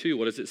 8:32,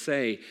 what does it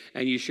say?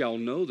 And ye shall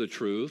know the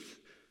truth.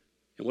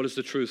 And what does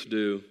the truth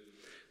do?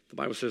 The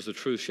Bible says the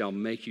truth shall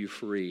make you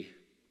free.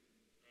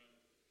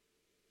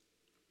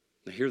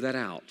 Now hear that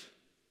out.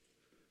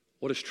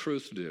 What does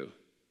truth do?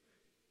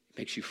 It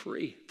makes you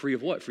free. Free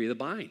of what? Free of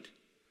the bind.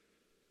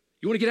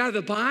 You want to get out of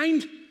the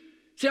bind?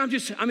 See,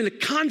 I'm in a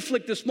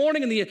conflict this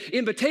morning and the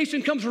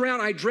invitation comes around.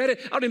 I dread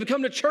it. I don't even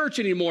come to church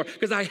anymore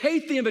because I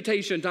hate the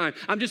invitation time.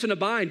 I'm just in a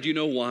bind. Do you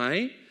know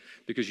why?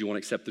 Because you won't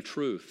accept the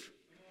truth.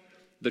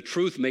 The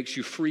truth makes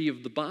you free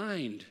of the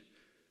bind.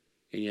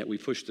 And yet we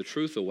push the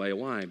truth away.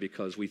 Why?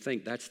 Because we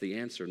think that's the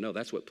answer. No,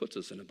 that's what puts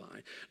us in a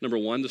bind. Number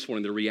one this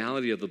morning, the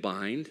reality of the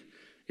bind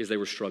is they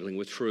were struggling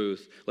with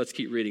truth. Let's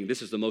keep reading.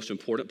 This is the most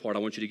important part. I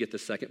want you to get the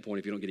second point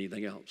if you don't get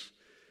anything else.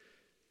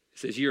 It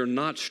says, ye are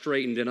not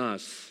straitened in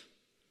us,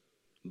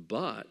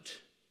 but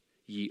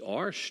ye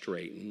are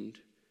straitened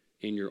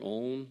in your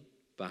own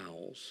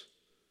bowels.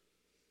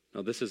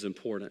 Now, this is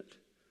important.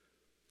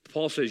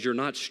 Paul says you're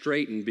not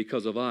straitened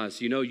because of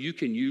us. You know, you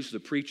can use the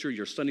preacher,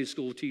 your Sunday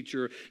school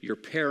teacher, your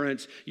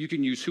parents. You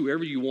can use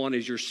whoever you want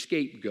as your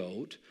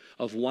scapegoat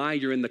of why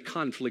you're in the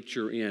conflict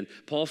you're in.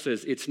 Paul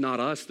says it's not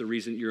us the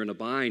reason you're in a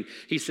bind.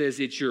 He says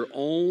it's your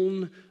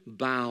own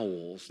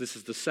bowels. This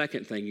is the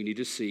second thing you need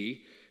to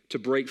see to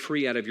break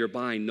free out of your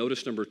bind.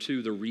 Notice number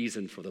two, the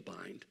reason for the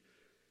bind.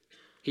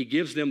 He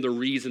gives them the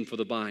reason for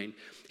the bind.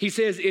 He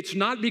says, it's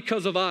not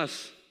because of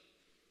us.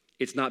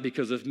 It's not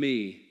because of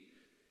me.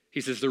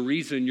 He says, the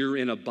reason you're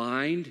in a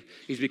bind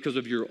is because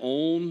of your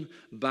own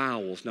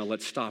bowels. Now,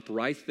 let's stop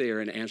right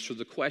there and answer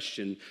the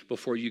question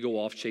before you go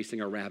off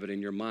chasing a rabbit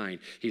in your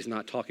mind. He's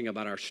not talking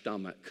about our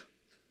stomach.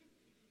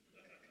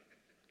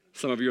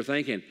 Some of you are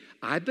thinking,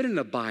 I've been in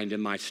a bind in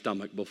my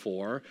stomach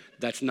before.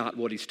 That's not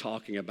what he's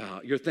talking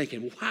about. You're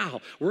thinking, wow,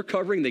 we're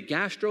covering the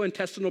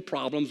gastrointestinal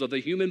problems of the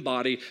human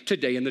body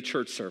today in the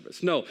church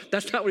service. No,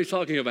 that's not what he's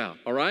talking about,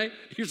 all right?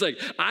 He's like,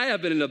 I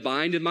have been in a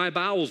bind in my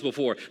bowels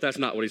before. That's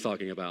not what he's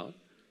talking about.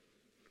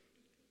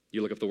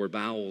 You look up the word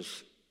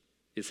bowels,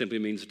 it simply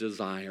means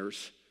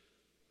desires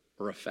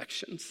or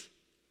affections.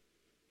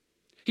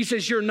 He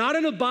says, you're not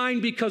in a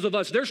bind because of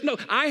us.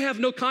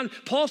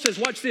 Paul says,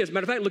 watch this.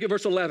 Matter of fact, look at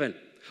verse 11.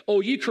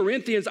 O ye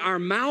Corinthians, our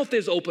mouth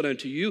is open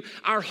unto you.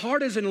 Our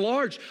heart is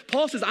enlarged.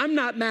 Paul says, I'm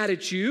not mad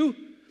at you.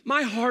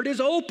 My heart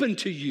is open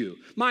to you.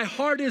 My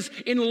heart is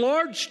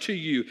enlarged to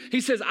you.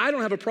 He says, I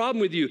don't have a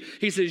problem with you.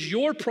 He says,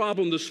 your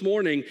problem this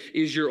morning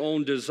is your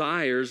own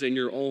desires and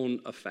your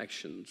own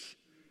affections.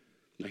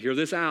 Now hear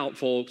this out,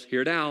 folks.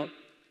 Hear it out.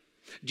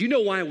 Do you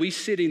know why we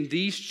sit in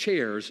these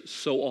chairs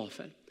so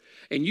often?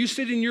 And you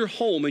sit in your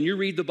home and you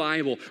read the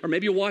Bible, or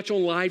maybe you watch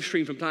on live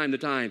stream from time to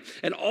time,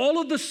 and all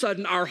of a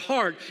sudden our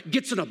heart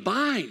gets in a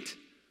bind.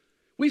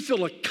 We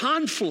feel a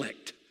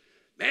conflict.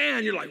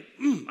 Man, you're like,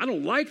 I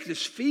don't like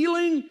this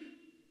feeling.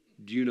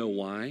 Do you know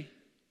why?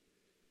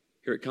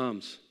 Here it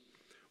comes.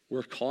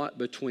 We're caught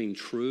between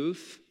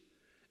truth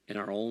and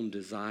our own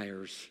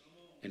desires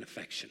and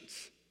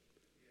affections.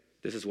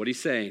 This is what he's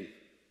saying.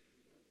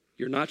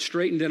 You're not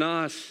straitened in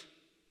us.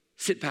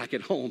 Sit back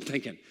at home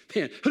thinking,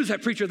 man, who does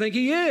that preacher think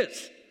he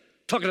is?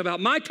 Talking about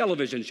my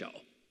television show.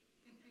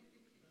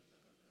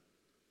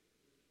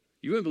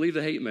 You wouldn't believe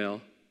the hate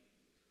mail.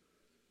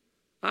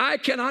 I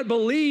cannot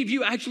believe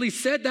you actually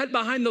said that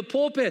behind the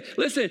pulpit.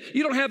 Listen,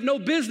 you don't have no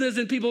business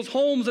in people's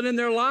homes and in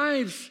their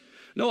lives.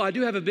 No, I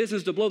do have a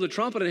business to blow the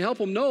trumpet and help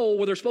them know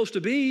where they're supposed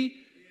to be.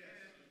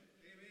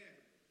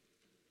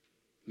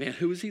 Man,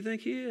 who does he think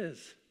he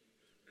is?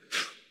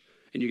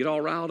 And you get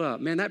all riled up.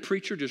 Man, that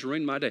preacher just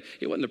ruined my day.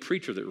 It wasn't the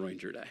preacher that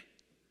ruined your day.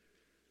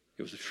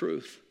 It was the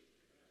truth.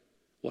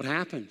 What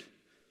happened?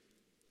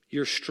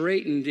 You're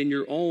straightened in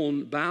your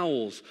own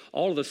bowels.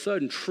 All of a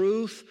sudden,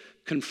 truth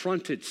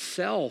confronted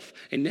self,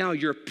 and now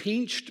you're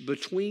pinched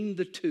between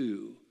the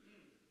two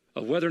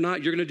of whether or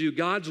not you're going to do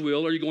God's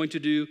will or you're going to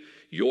do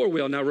your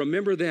will. Now,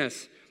 remember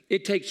this.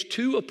 It takes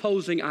two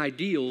opposing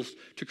ideals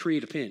to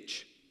create a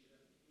pinch.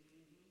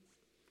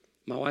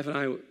 My wife and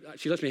I,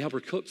 she lets me help her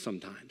cook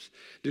sometimes.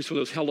 Do some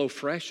of those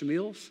HelloFresh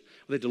meals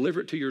where they deliver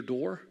it to your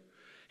door.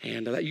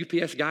 And that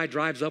UPS guy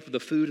drives up with the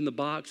food in the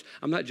box.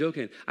 I'm not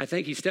joking. I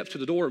think he steps to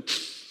the door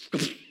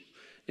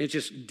and it's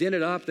just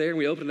dented up there, and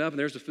we open it up, and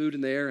there's the food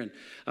in there. And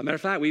a matter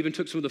of fact, we even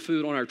took some of the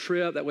food on our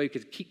trip. That way we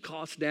could keep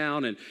costs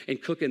down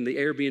and cook in the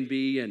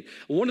Airbnb. And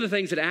one of the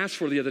things it asked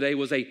for the other day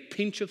was a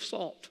pinch of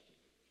salt.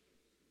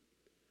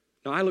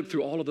 Now, I looked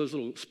through all of those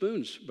little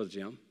spoons, Brother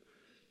Jim,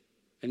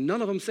 and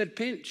none of them said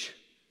pinch.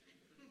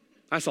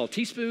 I saw a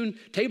teaspoon,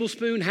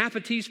 tablespoon, half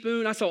a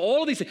teaspoon. I saw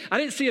all of these things. I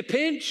didn't see a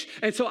pinch,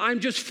 and so I'm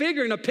just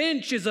figuring a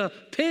pinch is a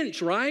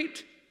pinch,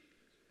 right?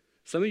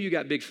 Some of you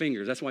got big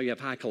fingers. That's why you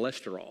have high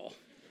cholesterol.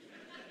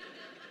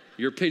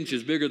 Your pinch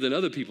is bigger than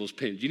other people's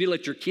pinch. You need to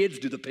let your kids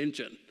do the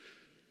pinching.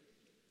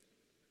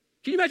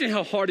 Can you imagine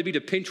how hard it'd be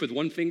to pinch with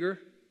one finger?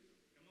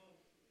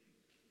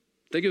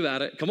 Think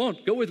about it. Come on,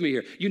 go with me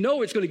here. You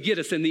know it's going to get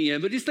us in the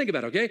end, but just think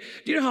about it, okay?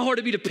 Do you know how hard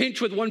it'd be to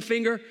pinch with one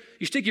finger?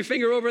 You stick your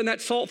finger over in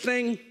that salt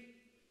thing.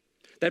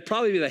 That'd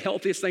probably be the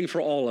healthiest thing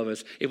for all of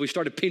us if we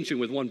started pinching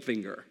with one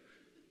finger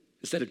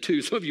instead of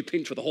two. Some of you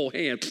pinch with the whole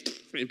hand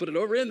and put it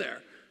over in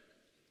there.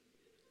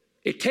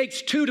 It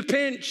takes two to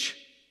pinch.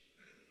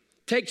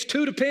 Takes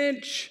two to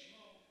pinch.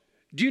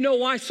 Do you know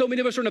why so many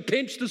of us are in a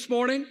pinch this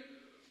morning?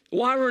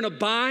 Why we're in a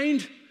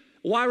bind?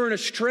 Why we're in a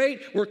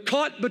strait? We're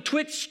caught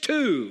betwixt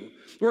two.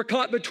 We're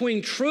caught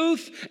between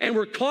truth and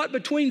we're caught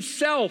between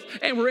self,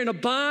 and we're in a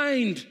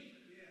bind.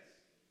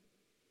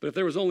 But if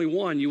there was only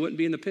one, you wouldn't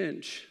be in the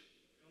pinch.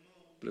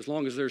 But as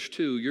long as there's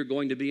two, you're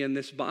going to be in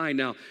this bind.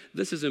 Now,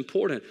 this is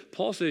important.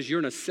 Paul says you're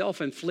in a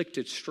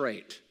self-inflicted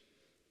strait.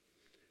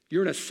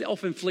 You're in a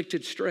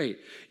self-inflicted strait.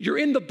 You're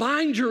in the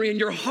bind you're in.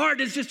 Your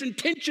heart is just in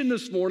tension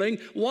this morning.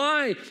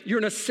 Why? You're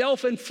in a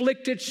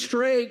self-inflicted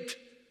strait.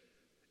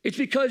 It's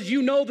because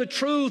you know the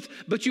truth,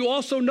 but you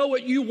also know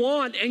what you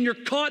want, and you're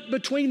caught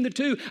between the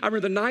two. I remember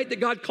the night that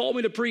God called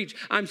me to preach.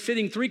 I'm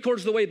sitting 3/4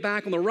 of the way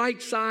back on the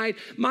right side.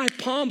 My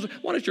palms,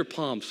 why does your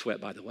palms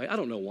sweat, by the way? I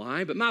don't know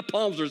why, but my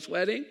palms are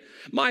sweating.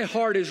 My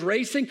heart is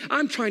racing.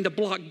 I'm trying to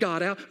block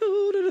God out.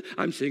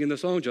 I'm singing the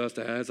song, Just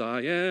As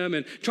I Am,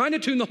 and trying to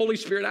tune the Holy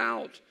Spirit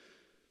out.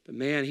 But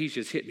man, he's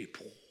just hit me,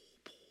 pull.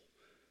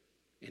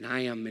 And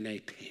I am in a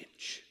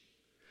pinch.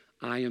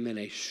 I am in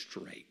a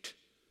strait.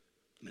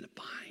 I'm in a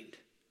bind.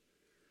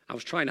 I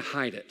was trying to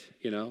hide it,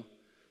 you know.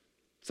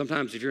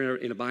 Sometimes if you're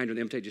in a bind or an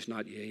imitate, just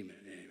nod, yeah, amen,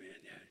 amen.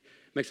 Yeah.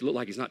 Makes it look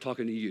like he's not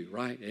talking to you,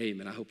 right?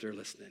 Amen. I hope they're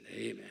listening.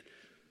 Amen.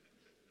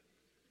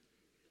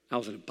 I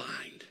was in a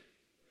bind.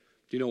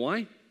 Do you know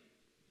why?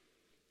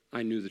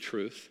 I knew the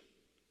truth.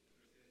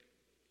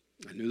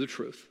 I knew the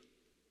truth.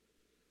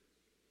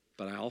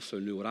 But I also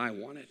knew what I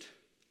wanted.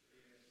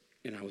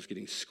 And I was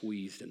getting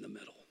squeezed in the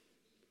middle.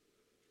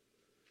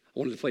 I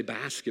wanted to play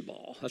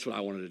basketball. That's what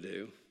I wanted to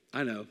do.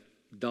 I know,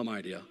 dumb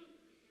idea.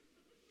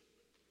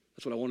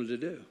 That's what I wanted to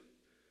do.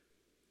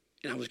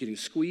 And I was getting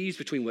squeezed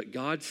between what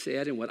God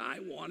said and what I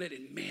wanted.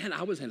 And man,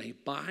 I was in a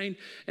bind.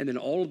 And then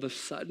all of a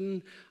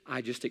sudden,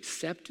 I just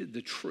accepted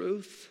the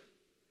truth.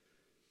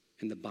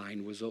 And the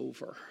bind was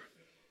over.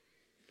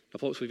 Now,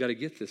 folks, we've got to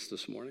get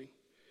this morning.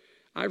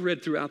 I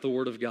read throughout the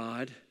Word of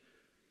God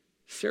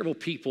several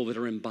people that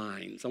are in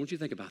binds. I want you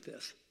to think about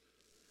this.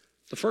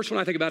 The first one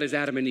I think about is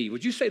Adam and Eve.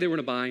 Would you say they were in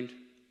a bind?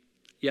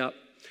 Yep.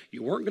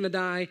 You weren't going to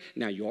die.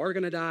 Now you are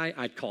going to die.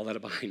 I'd call that a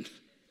bind.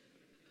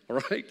 All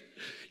right?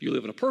 You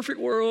live in a perfect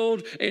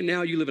world, and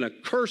now you live in a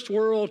cursed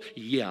world.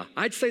 Yeah,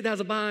 I'd say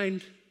that's a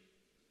bind.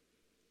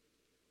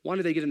 Why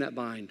did they get in that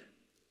bind?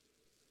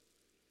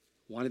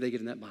 Why did they get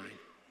in that bind?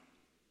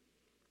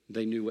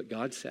 They knew what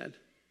God said,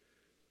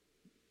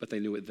 but they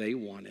knew what they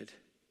wanted.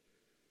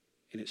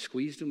 And it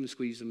squeezed them and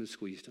squeezed them and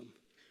squeezed them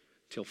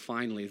till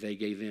finally they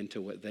gave in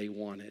to what they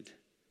wanted.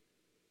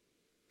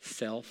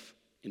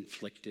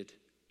 Self-inflicted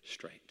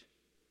strait.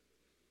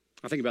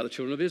 I think about the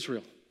children of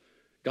Israel.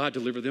 God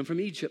delivered them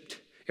from Egypt.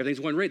 Everything's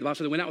going great. The Bible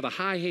said they went out with a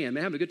high hand.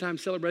 They're having a good time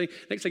celebrating.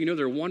 Next thing you know,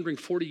 they're wandering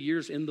 40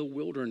 years in the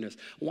wilderness.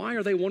 Why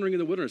are they wandering in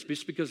the wilderness?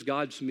 Just because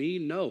God's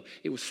mean? No,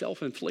 it was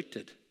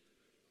self-inflicted.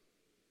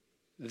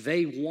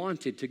 They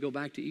wanted to go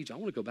back to Egypt.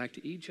 I want to go back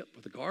to Egypt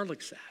where the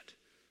garlic sat.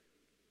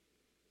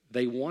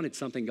 They wanted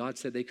something God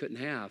said they couldn't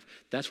have.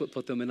 That's what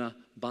put them in a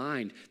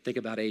bind. Think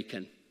about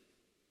Achan.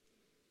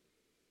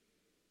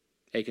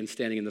 Achan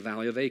standing in the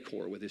valley of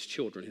Achor with his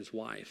children, his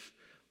wife,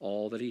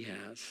 all that he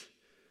has.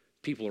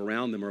 People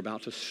around them are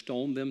about to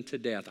stone them to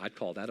death. I'd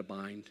call that a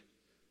bind.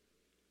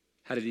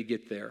 How did he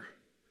get there?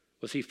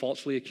 Was he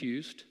falsely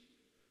accused?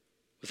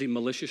 Was he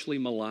maliciously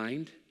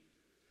maligned?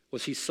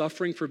 Was he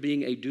suffering for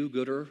being a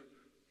do-gooder?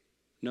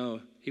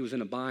 No, he was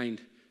in a bind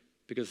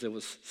Because it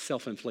was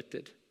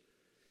self-inflicted.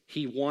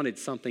 He wanted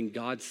something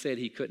God said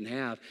he couldn't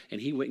have, and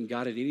he went and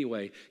got it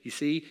anyway. You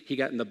see, he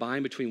got in the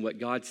bind between what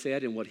God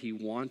said and what he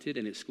wanted,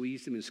 and it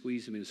squeezed him and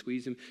squeezed him and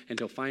squeezed him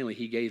until finally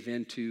he gave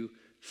in to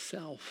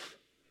self.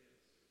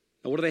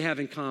 Now, what do they have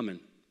in common?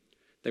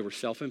 They were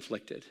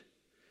self-inflicted,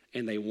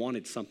 and they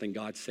wanted something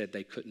God said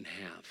they couldn't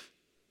have.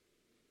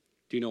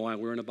 Do you know why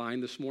we're in a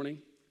bind this morning?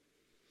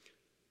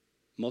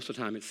 Most of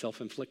the time, it's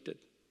self-inflicted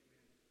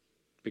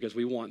because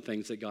we want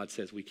things that God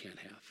says we can't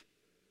have.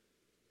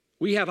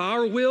 We have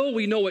our will,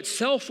 we know what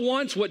self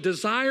wants, what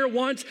desire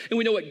wants, and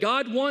we know what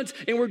God wants,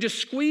 and we're just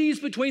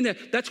squeezed between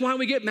that. That's why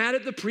we get mad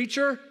at the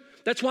preacher.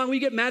 That's why we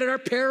get mad at our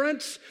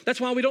parents.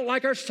 That's why we don't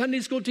like our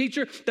Sunday school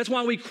teacher. That's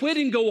why we quit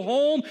and go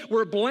home.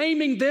 We're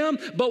blaming them,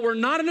 but we're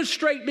not in a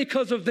strait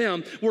because of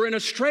them. We're in a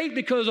strait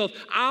because of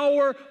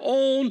our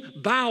own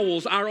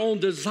bowels, our own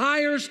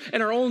desires,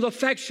 and our own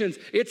affections.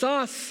 It's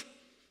us.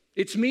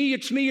 It's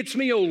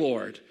me, oh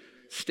Lord,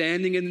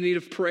 standing in the need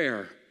of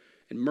prayer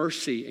and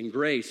mercy and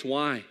grace.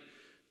 Why?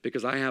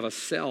 Because I have a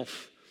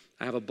self,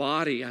 I have a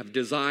body, I have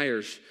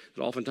desires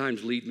that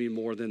oftentimes lead me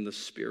more than the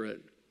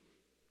Spirit.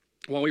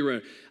 While we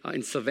were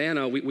in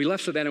Savannah, we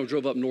left Savannah and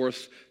drove up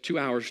north 2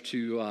 hours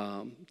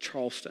to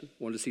Charleston.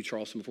 Wanted to see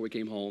Charleston before we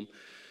came home.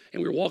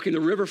 And we were walking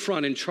the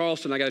riverfront in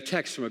Charleston. I got a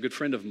text from a good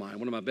friend of mine,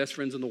 one of my best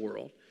friends in the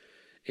world.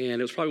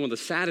 And it was probably one of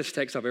the saddest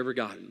texts I've ever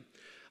gotten.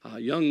 A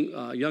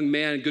young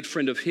man, a good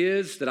friend of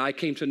his that I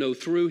came to know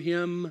through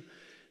him,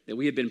 that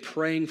we had been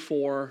praying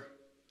for,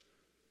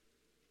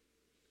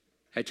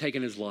 had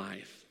taken his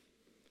life.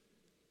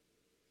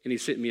 And he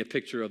sent me a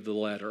picture of the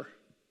letter,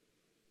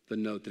 the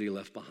note that he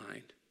left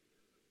behind.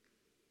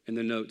 And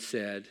the note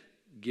said,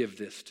 "Give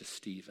this to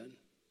Stephen."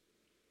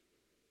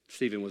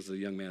 Stephen was the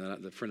young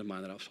man, the friend of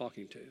mine that I was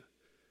talking to.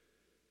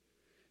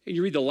 And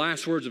you read the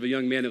last words of a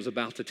young man that was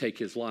about to take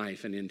his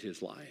life and end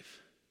his life.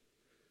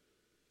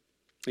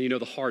 And you know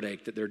the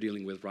heartache that they're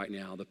dealing with right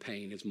now, the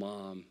pain his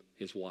mom,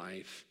 his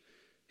wife,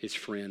 his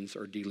friends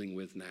are dealing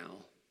with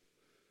now.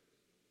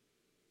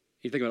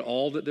 You think about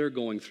all that they're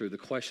going through, the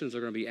questions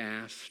they're going to be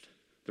asked,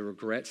 the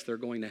regrets they're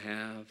going to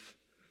have,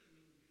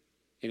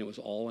 and it was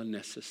all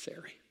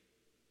unnecessary.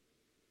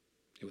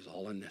 It was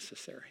all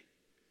unnecessary.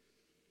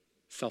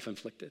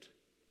 Self-inflicted.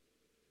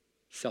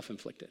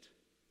 Self-inflicted.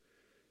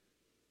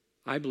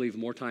 I believe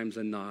more times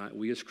than not,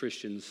 we as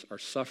Christians are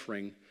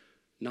suffering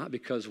not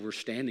because we're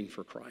standing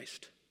for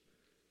Christ.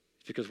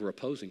 It's because we're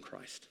opposing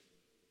Christ.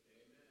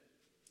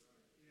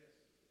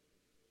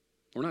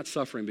 We're not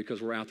suffering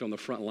because we're out there on the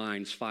front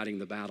lines fighting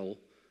the battle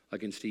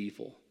against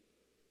evil,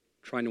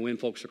 trying to win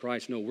folks to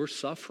Christ. No, we're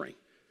suffering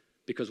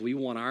because we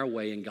want our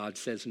way and God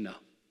says no.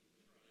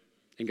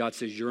 And God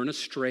says you're in a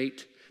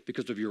strait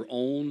because of your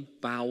own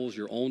bowels,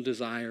 your own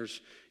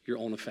desires, your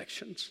own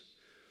affections.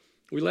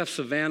 We left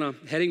Savannah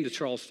heading to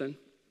Charleston.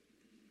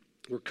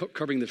 We're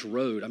covering this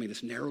road,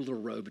 this narrow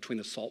little road between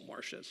the salt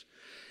marshes.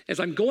 As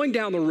I'm going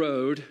down the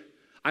road,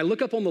 I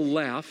look up on the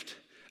left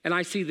and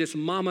I see this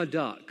mama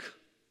duck.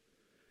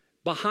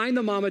 Behind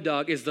the mama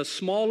duck is the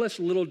smallest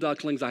little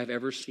ducklings I've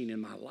ever seen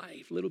in my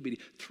life. Little bitty,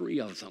 3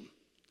 of them.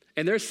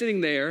 And they're sitting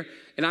there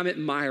and I'm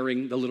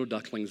admiring the little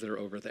ducklings that are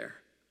over there.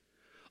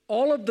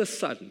 All of a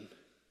sudden,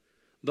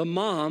 the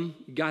mom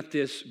got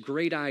this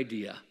great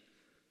idea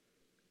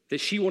that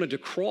she wanted to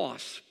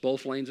cross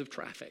both lanes of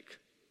traffic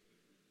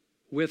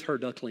with her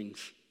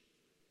ducklings.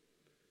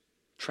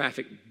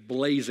 Traffic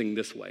blazing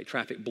this way,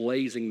 traffic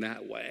blazing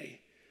that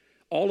way.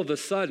 All of a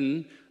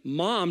sudden,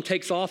 mom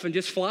takes off and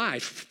just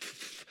flies.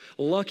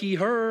 Lucky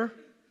her.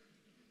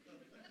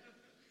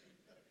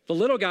 The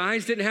little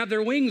guys didn't have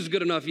their wings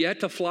good enough yet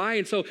to fly,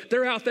 and so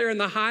they're out there in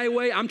the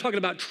highway. I'm talking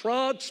about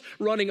trucks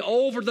running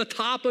over the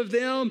top of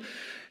them.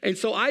 And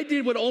so I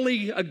did what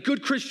only a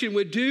good Christian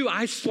would do.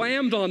 I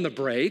slammed on the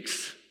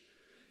brakes,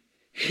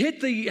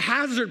 hit the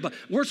hazard button.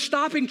 We're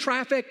stopping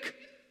traffic.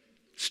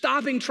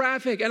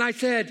 And I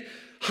said,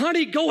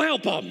 "Honey, go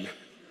help them."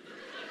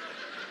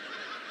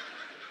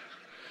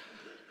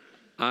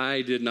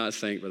 I did not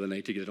think, Brother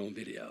Nate, to get it on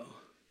video.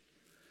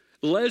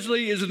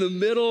 Leslie is in the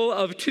middle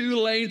of 2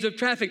 lanes of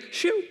traffic.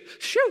 Shoo,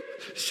 shoo,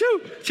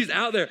 shoo. She's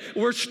out there.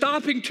 We're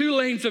stopping 2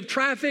 lanes of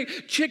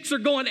traffic. Chicks are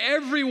going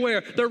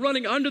everywhere. They're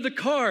running under the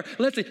car.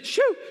 Leslie,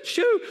 shoo,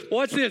 shoo.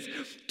 Watch this.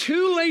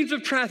 2 lanes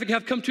of traffic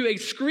have come to a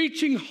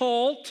screeching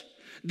halt.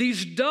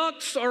 These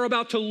ducks are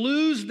about to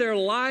lose their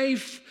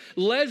life.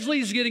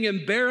 Leslie's getting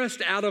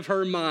embarrassed out of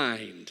her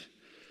mind.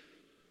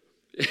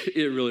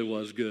 It really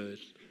was good.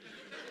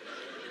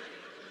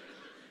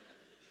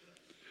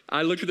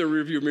 I looked at the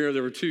rearview mirror.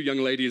 There were 2 young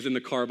ladies in the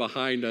car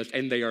behind us,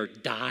 and they are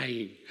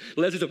dying.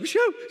 Leslie's like,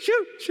 shoo,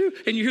 shoo, shoo.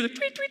 And you hear the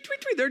tweet, tweet,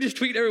 tweet, tweet. They're just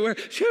tweeting everywhere.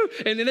 Shoo.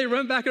 And then they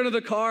run back under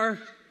the car.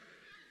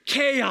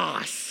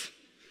 Chaos.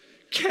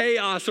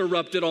 Chaos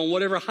erupted on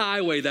whatever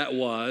highway that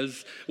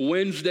was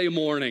Wednesday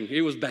morning.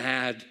 It was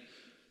bad.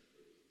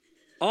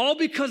 All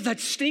because that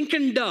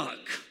stinking duck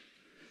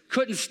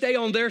couldn't stay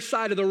on their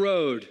side of the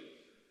road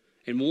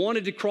and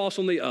wanted to cross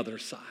on the other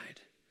side.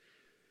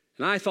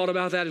 And I thought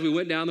about that as we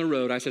went down the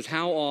road. I says,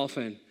 how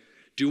often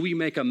Do we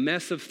make a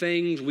mess of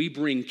things? We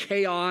bring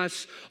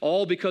chaos,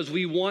 all because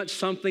we want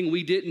something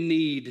we didn't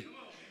need.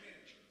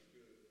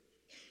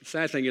 The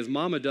sad thing is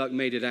Mama Duck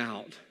made it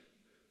out,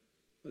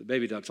 but the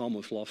baby ducks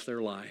almost lost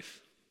their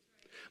life.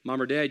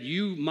 Mom or Dad,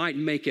 you might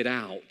make it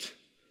out,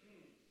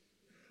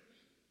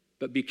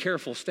 but be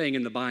careful staying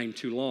in the bind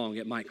too long.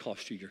 It might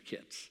cost you your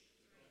kids.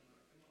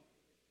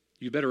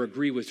 You better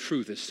agree with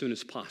truth as soon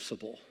as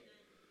possible.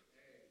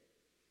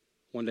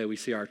 One day we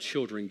see our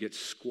children get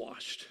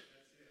squashed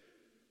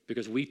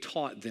because we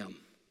taught them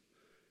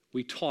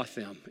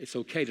it's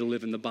okay to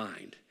live in the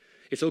bind.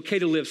 It's okay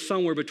to live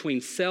somewhere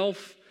between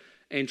self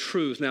and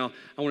truth. Now,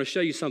 I want to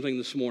show you something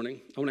this morning.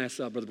 I want to ask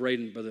Brother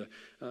Braden, Brother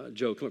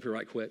Joe, come up here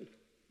right quick.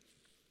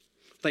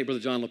 Thank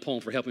Brother John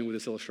LaPone for helping me with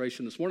this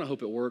illustration this morning. I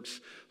hope it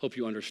works. Hope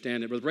you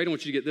understand it. Brother Braden, I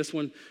want you to get this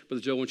one.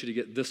 Brother Joe, I want you to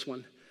get this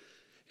one.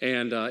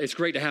 And it's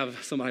great to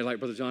have somebody like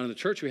Brother John in the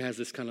church who has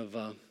this kind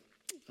of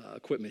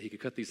equipment. He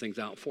could cut these things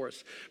out for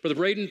us. Brother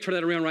Braden, turn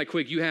that around right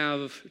quick. You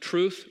have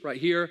truth right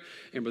here,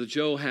 and Brother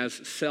Joe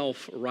has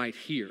self right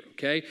here,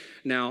 okay?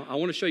 Now, I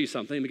want to show you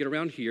something. Let me get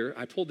around here.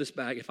 I pulled this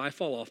back. If I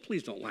fall off,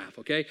 please don't laugh,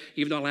 okay?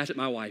 Even though I laugh at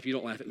my wife, you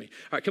don't laugh at me.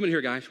 All right, come in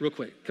here, guys, real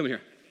quick. Come in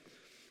here.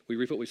 We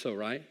reap what we sow,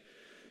 right?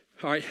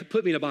 All right,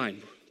 put me in a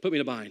bind. Put me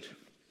in a bind.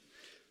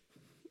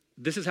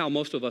 This is how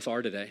most of us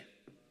are today.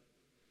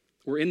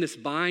 We're in this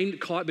bind,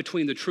 caught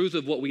between the truth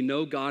of what we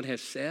know God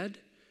has said,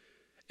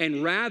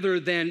 and rather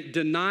than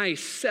deny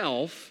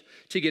self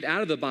to get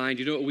out of the bind,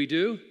 you know what we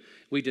do?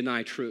 We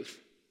deny truth.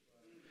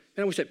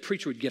 Man, I wish that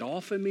preacher would get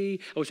off of me.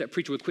 I wish that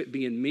preacher would quit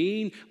being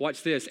mean.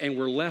 Watch this, and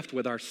we're left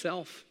with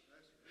ourself.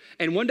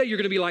 And one day you're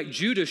going to be like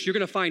Judas. You're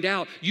going to find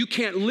out you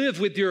can't live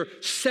with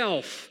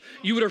yourself.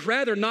 You would have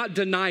rather not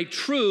denied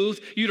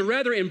truth. You'd have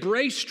rather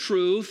embraced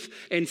truth.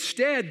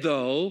 Instead,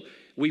 though,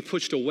 we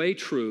pushed away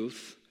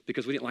truth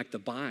because we didn't like the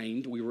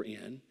bind we were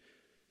in,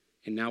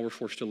 and now we're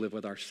forced to live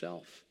with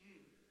ourselves.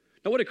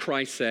 Now, what did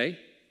Christ say?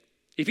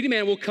 If any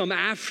man will come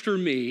after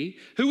me,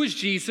 who is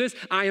Jesus?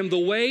 I am the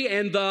way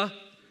and the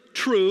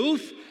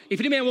truth.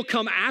 If any man will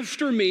come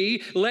after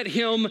me, let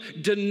him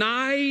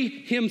deny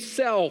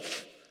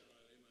himself.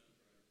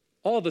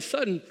 All of a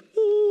sudden,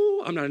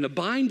 I'm not in a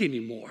bind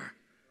anymore.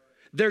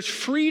 There's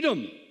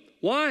freedom.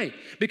 Why?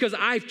 Because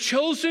I've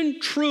chosen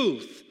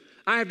truth.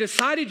 I have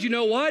decided, you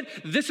know what?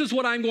 This is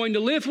what I'm going to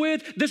live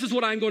with. This is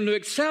what I'm going to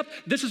accept.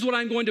 This is what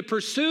I'm going to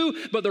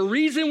pursue. But the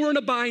reason we're in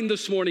a bind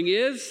this morning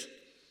is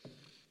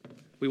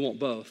we want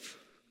both.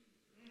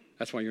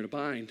 That's why you're in a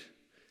bind.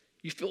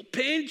 You feel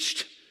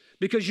pinched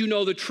because you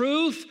know the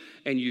truth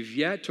and you've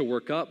yet to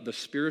work up the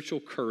spiritual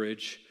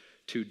courage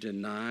to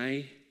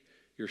deny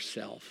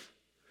yourself.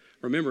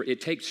 Remember, it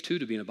takes two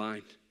to be in a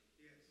bind.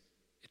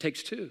 It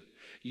takes two.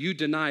 You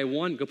deny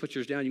one, go put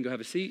yours down, you can go have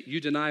a seat.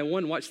 You deny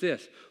one, watch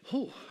this.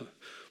 Feel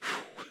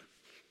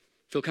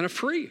kind of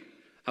free.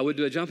 I would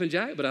do a jumping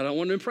jack, but I don't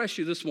want to impress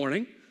you this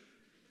morning.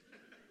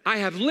 I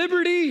have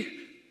liberty.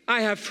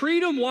 I have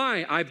freedom.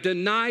 Why? I've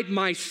denied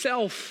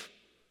myself.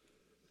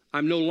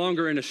 I'm no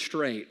longer in a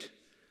strait.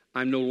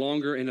 I'm no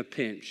longer in a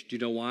pinch. Do you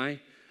know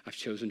why? I've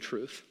chosen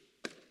truth.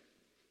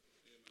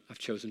 I've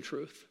chosen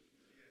truth.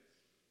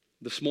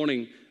 This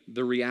morning,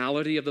 the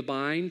reality of the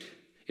bind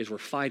is we're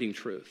fighting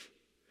truth.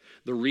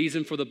 The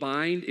reason for the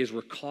bind is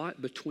we're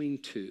caught between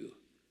two.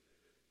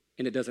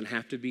 And it doesn't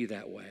have to be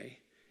that way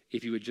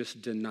if you would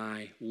just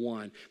deny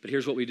one. But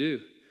here's what we do.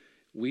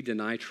 We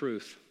deny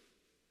truth.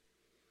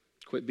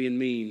 Quit being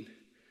mean.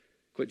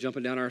 Quit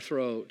jumping down our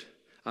throat.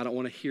 I don't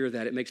want to hear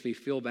that. It makes me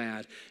feel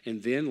bad.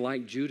 And then,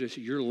 like Judas,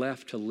 you're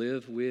left to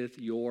live with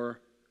yourself.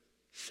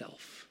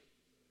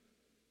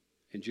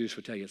 And Judas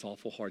would tell you it's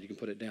awful hard. You can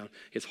put it down.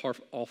 It's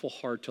awful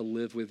hard to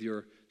live with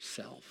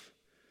yourself.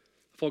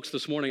 Folks,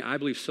 this morning, I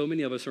believe so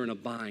many of us are in a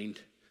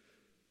bind.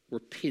 We're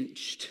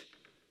pinched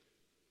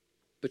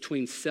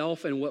between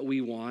self and what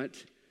we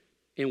want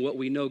and what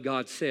we know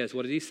God says.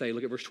 What did he say?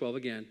 Look at verse 12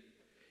 again.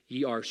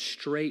 Ye are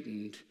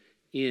straitened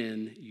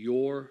in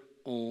your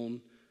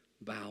own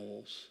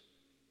bowels.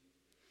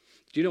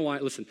 Do you know why?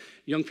 Listen,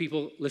 young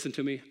people, listen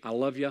to me. I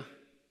love you.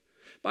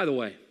 By the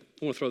way,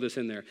 I want to throw this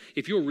in there.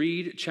 If you'll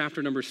read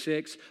chapter number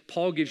 6,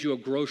 Paul gives you a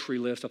grocery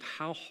list of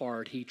how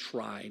hard he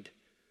tried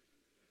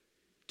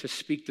to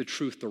speak the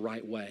truth the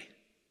right way.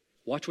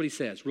 Watch what he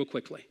says real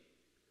quickly.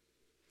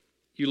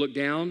 You look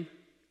down,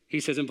 he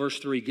says in verse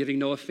 3, giving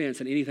no offense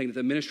in anything that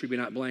the ministry be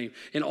not blamed.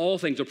 In all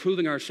things,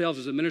 approving ourselves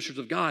as the ministers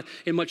of God,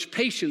 in much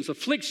patience,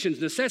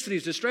 afflictions,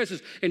 necessities,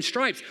 distresses, and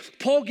stripes.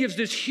 Paul gives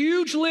this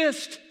huge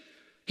list.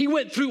 He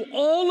went through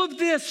all of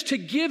this to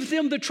give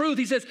them the truth.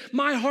 He says,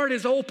 my heart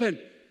is open.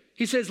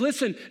 He says,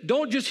 listen,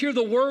 don't just hear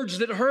the words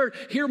that hurt.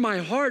 Hear my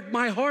heart.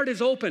 My heart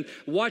is open.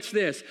 Watch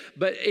this.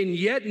 And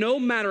yet, no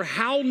matter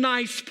how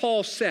nice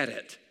Paul said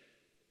it,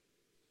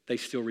 they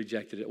still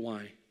rejected it.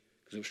 Why?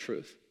 Because it was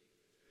truth.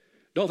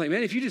 Don't think,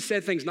 man, if you just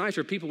said things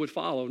nicer, people would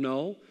follow.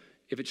 No.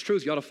 If it's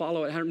truth, you ought to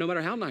follow it no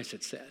matter how nice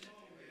it's said.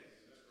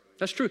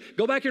 That's true.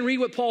 Go back and read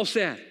what Paul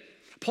said.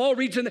 Paul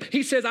reads in,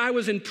 he says, I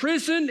was in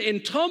prison,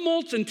 in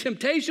tumults and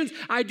temptations.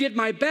 I did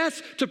my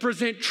best to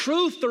present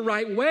truth the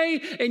right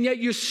way, and yet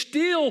you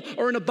still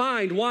are in a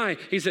bind. Why?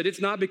 He said, it's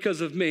not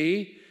because of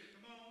me.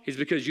 It's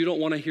because you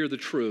don't want to hear the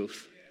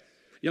truth.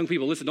 Young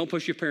people, listen, don't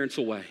push your parents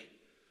away.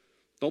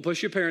 Don't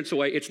push your parents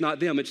away. It's not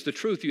them. It's the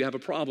truth you have a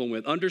problem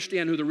with.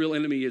 Understand who the real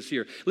enemy is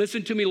here.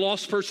 Listen to me,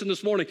 lost person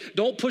this morning.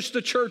 Don't push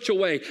the church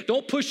away.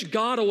 Don't push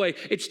God away.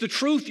 It's the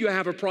truth you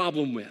have a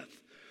problem with.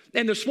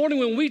 And this morning,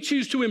 when we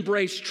choose to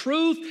embrace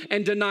truth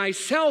and deny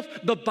self,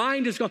 the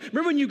bind is gone.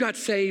 Remember when you got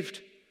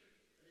saved?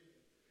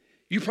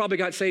 You probably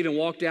got saved and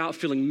walked out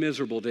feeling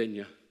miserable, didn't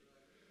you?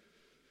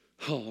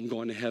 Oh, I'm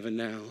going to heaven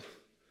now.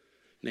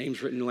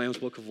 Name's written in the Lamb's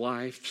Book of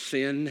Life.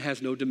 Sin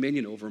has no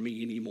dominion over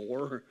me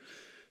anymore.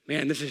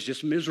 Man, this is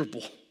just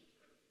miserable.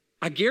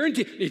 I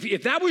guarantee,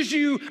 if that was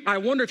you, I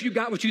wonder if you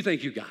got what you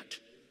think you got.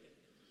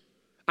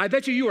 I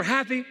bet you were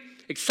happy,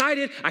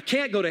 excited. I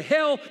can't go to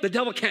hell. The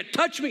devil can't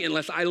touch me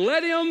unless I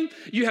let him.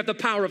 You have the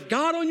power of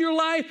God on your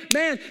life.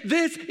 Man,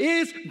 this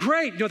is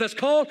great. You know what that's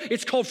called?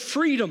 It's called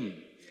freedom.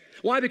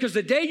 Why? Because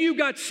the day you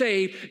got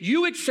saved,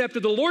 you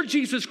accepted the Lord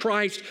Jesus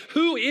Christ,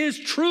 who is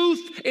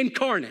truth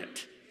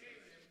incarnate.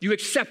 You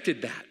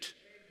accepted that.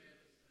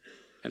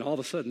 And all of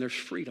a sudden, there's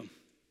freedom.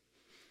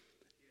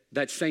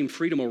 That same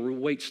freedom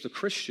awaits the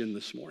Christian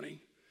this morning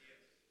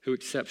who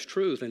accepts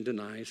truth and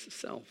denies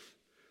self.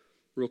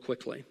 Real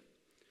quickly.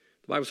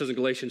 The Bible says in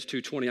Galatians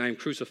 2:20, I am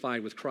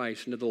crucified with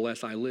Christ,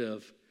 nevertheless I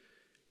live.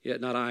 Yet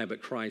not I,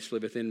 but Christ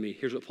liveth in me.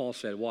 Here's what Paul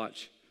said,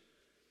 watch.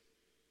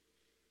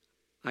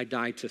 I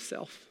died to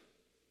self.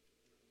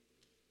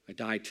 I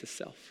died to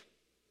self.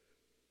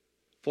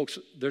 Folks,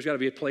 there's got to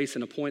be a place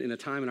and a point and a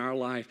time in our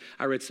life.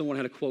 I read someone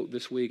had a quote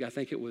this week. I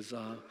think it was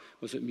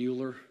it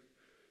Mueller?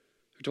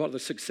 Who talked about the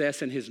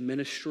success in his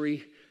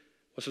ministry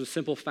was the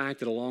simple fact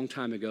that a long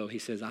time ago he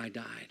says, I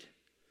died.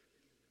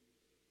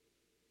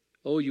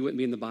 Oh, you wouldn't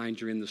be in the bind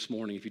you're in this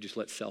morning if you just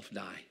let self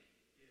die.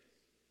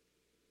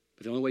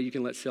 But the only way you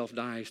can let self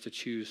die is to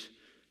choose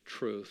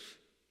truth.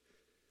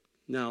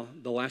 Now,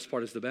 the last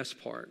part is the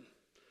best part.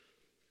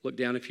 Look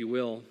down, if you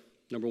will.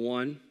 Number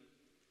one,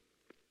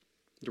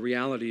 the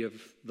reality of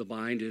the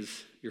bind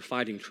is you're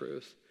fighting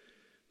truth.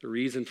 The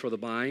reason for the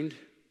bind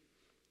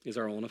is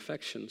our own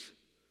affections.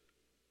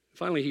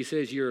 Finally, he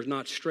says you're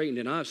not straightened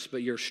in us,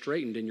 but you're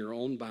straightened in your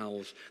own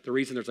bowels. The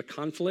reason there's a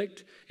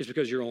conflict is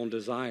because your own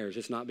desires.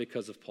 It's not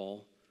because of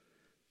Paul.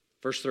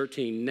 Verse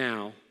 13,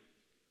 now,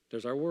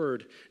 there's our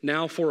word.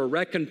 Now for a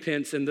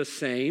recompense in the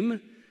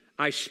same,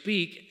 I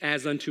speak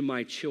as unto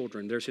my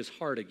children. There's his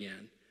heart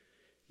again.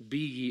 Be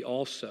ye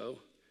also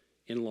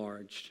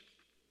enlarged.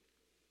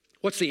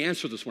 What's the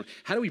answer this morning?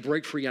 How do we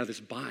break free out of this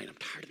bind? I'm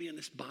tired of being in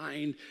this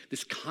bind,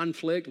 this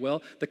conflict.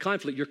 Well, the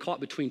conflict, you're caught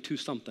between two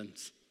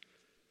somethings.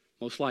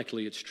 Most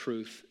likely it's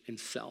truth and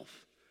self.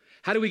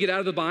 How do we get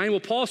out of the bind?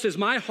 Well, Paul says,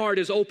 my heart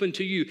is open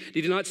to you.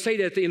 Did he not say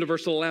that at the end of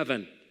verse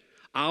 11?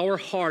 Our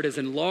heart is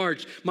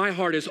enlarged. My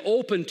heart is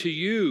open to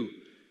you.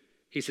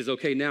 He says,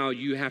 okay, now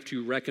you have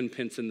to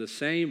recompense in the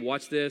same.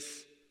 Watch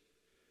this.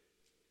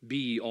 Be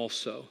ye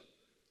also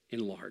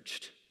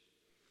enlarged.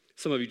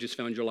 Some of you just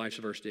found your life's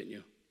verse, didn't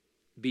you?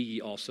 Be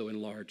ye also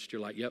enlarged.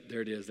 You're like, yep,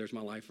 there it is. There's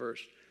my life verse.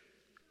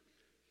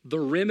 The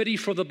remedy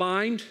for the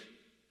bind,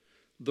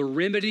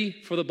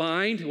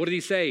 what did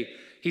he say?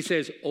 He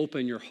says,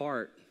 open your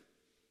heart.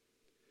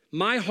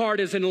 My heart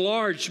is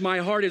enlarged. My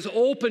heart is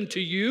open to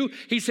you.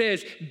 He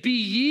says, be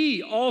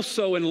ye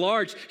also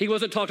enlarged. He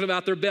wasn't talking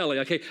about their belly.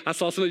 Okay, I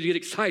saw some of you get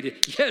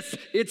excited. Yes,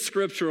 it's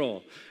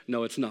scriptural.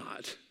 No, it's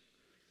not.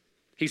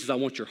 He says, I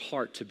want your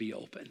heart to be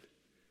open.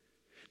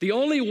 The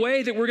only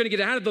way that we're going to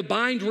get out of the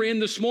bind we're in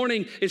this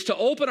morning is to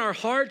open our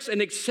hearts and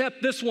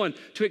accept this one,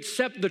 to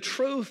accept the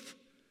truth.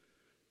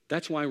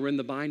 That's why we're in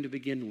the bind to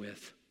begin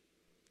with.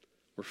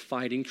 We're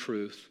fighting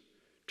truth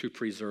to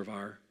preserve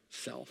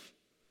ourself.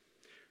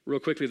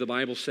 Real quickly, the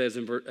Bible says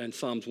in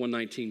Psalms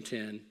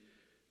 119:10,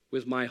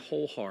 with my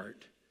whole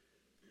heart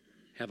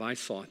have I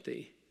sought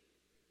thee.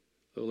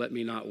 Oh, let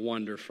me not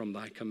wander from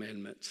thy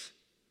commandments.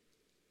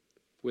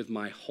 With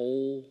my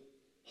whole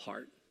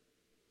heart.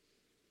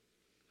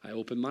 I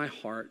open my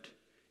heart.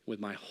 With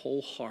my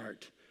whole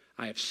heart,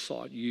 I have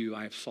sought you.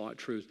 I have sought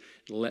truth.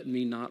 Let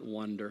me not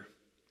wander.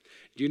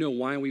 Do you know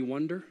why we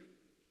wonder?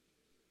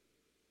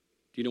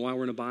 Do you know why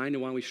we're in a bind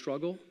and why we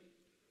struggle?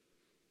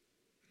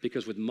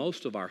 Because with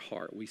most of our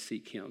heart, we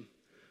seek him.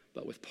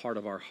 But with part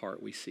of our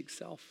heart, we seek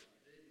self.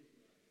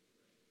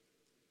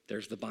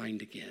 There's the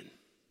bind again.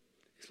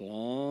 As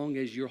long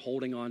as you're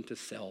holding on to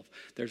self,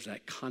 there's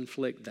that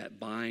conflict, that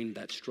bind,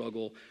 that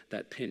struggle,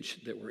 that pinch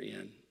that we're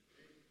in.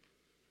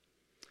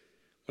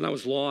 When I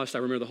was lost, I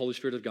remember the Holy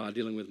Spirit of God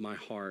dealing with my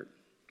heart.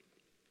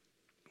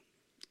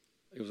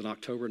 It was in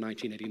October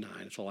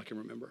 1989. That's all I can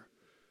remember.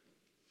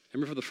 I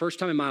remember for the first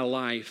time in my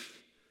life,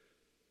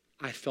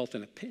 I felt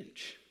in a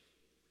pinch.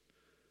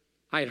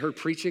 I had heard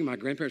preaching. My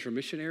grandparents were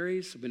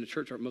missionaries. I've been to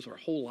church most of our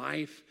whole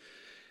life.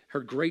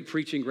 Heard great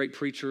preaching, great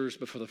preachers.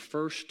 But for the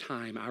first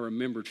time, I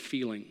remembered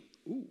feeling,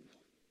 ooh,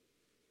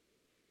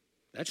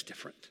 that's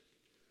different.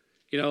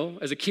 You know,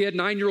 as a kid,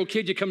 9-year-old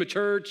kid, you come to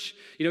church,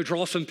 you know,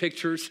 draw some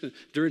pictures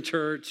during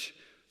church,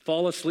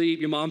 fall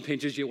asleep, your mom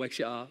pinches you, wakes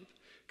you up.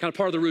 Kind of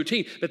part of the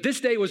routine. But this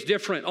day was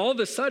different. All of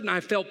a sudden,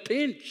 I felt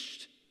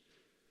pinched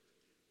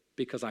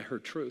because I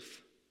heard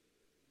truth.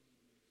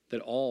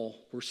 That all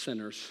were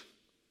sinners.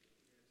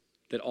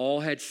 That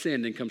all had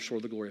sinned and come short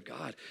of the glory of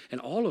God.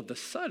 And all of a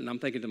sudden, I'm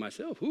thinking to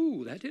myself,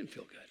 ooh, that didn't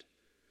feel good.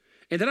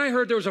 And then I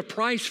heard there was a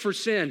price for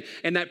sin,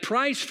 and that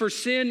price for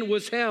sin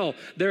was hell.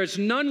 There is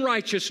none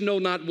righteous, no,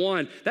 not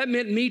one. That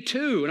meant me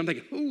too. And I'm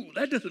thinking, ooh,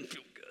 that doesn't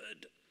feel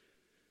good.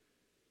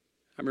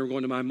 I remember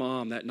going to my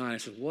mom that night. I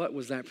said, what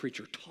was that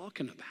preacher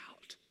talking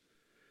about?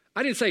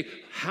 I didn't say,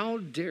 how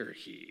dare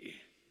he?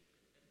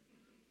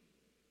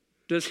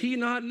 Does he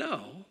not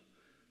know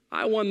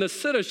I won the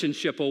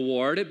citizenship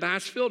award at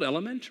Bassfield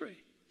Elementary?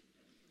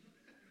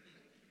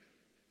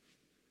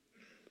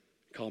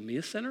 Called me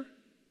a sinner?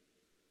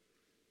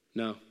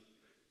 No,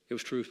 it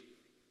was truth.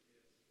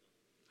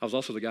 I was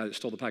also the guy that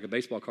stole the pack of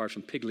baseball cards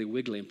from Piggly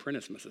Wiggly in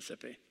Prentiss,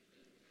 Mississippi.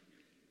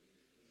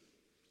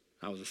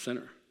 I was a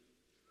sinner.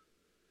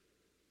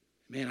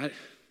 Man,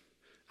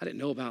 I didn't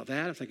know about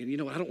that. I'm thinking, you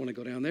know what, I don't want to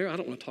go down there. I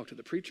don't want to talk to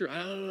the preacher.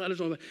 I just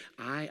want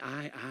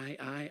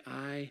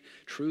to,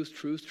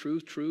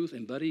 truth.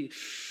 And buddy,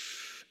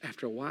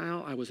 after a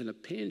while, I was in a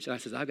pinch. And I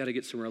said, I've got to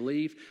get some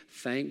relief.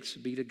 Thanks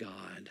be to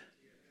God.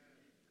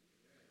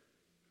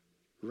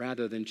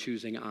 Rather than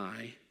choosing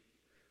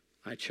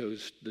I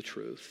chose the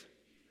truth.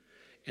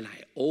 And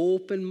I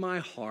opened my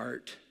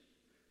heart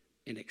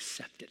and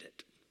accepted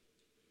it.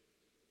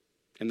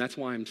 And that's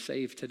why I'm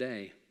saved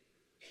today.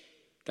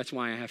 That's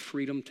why I have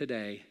freedom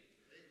today.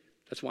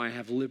 That's why I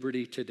have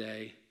liberty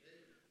today.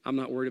 I'm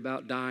not worried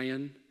about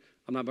dying.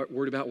 I'm not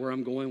worried about where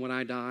I'm going when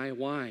I die.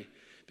 Why?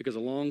 Because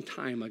a long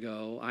time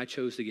ago, I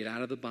chose to get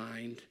out of the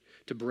bind,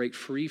 to break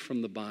free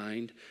from the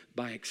bind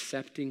by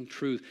accepting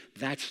truth.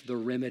 That's the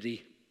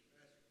remedy.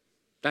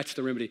 That's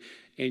the remedy.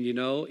 And you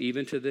know,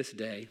 even to this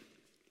day,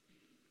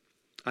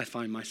 I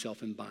find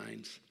myself in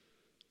binds,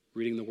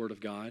 reading the Word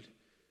of God.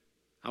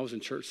 I was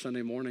in church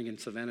Sunday morning in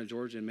Savannah,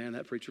 Georgia, and man,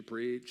 that preacher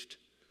preached,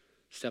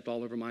 stepped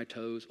all over my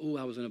toes. Oh,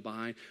 I was in a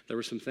bind. There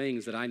were some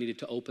things that I needed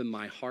to open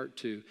my heart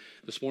to.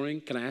 This morning,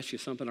 can I ask you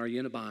something? Are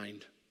you in a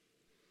bind?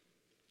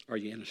 Are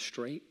you in a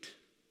strait?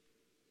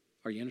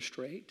 Are you in a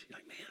strait? You're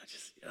like,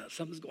 man,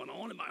 something's going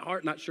on in my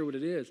heart, not sure what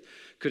it is.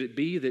 Could it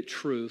be that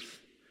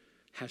truth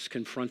has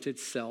confronted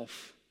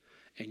self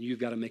and you've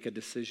got to make a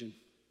decision?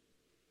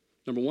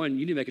 Number one,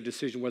 you need to make a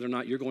decision whether or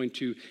not you're going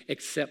to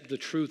accept the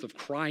truth of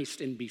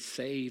Christ and be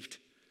saved.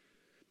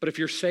 But if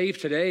you're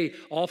saved today,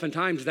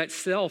 oftentimes that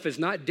self is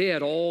not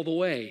dead all the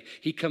way.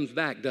 He comes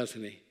back,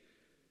 doesn't he?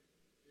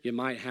 You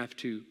might have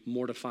to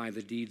mortify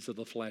the deeds of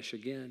the flesh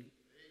again.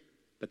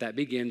 But that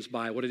begins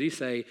by, what did he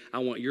say? I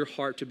want your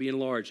heart to be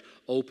enlarged.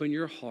 Open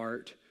your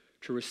heart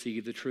to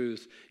receive the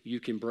truth. You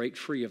can break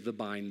free of the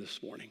bind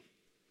this morning.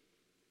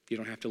 You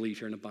don't have to leave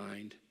here in a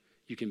bind.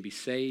 You can be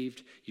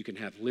saved. You can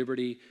have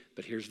liberty.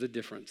 But here's the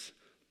difference.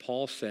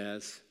 Paul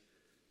says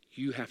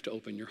you have to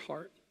open your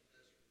heart.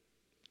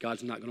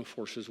 God's not going to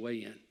force his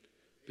way in.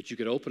 But you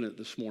could open it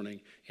this morning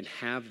and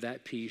have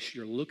that peace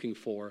you're looking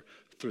for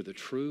through the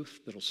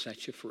truth that'll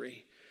set you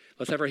free.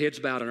 Let's have our heads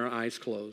bowed and our eyes closed.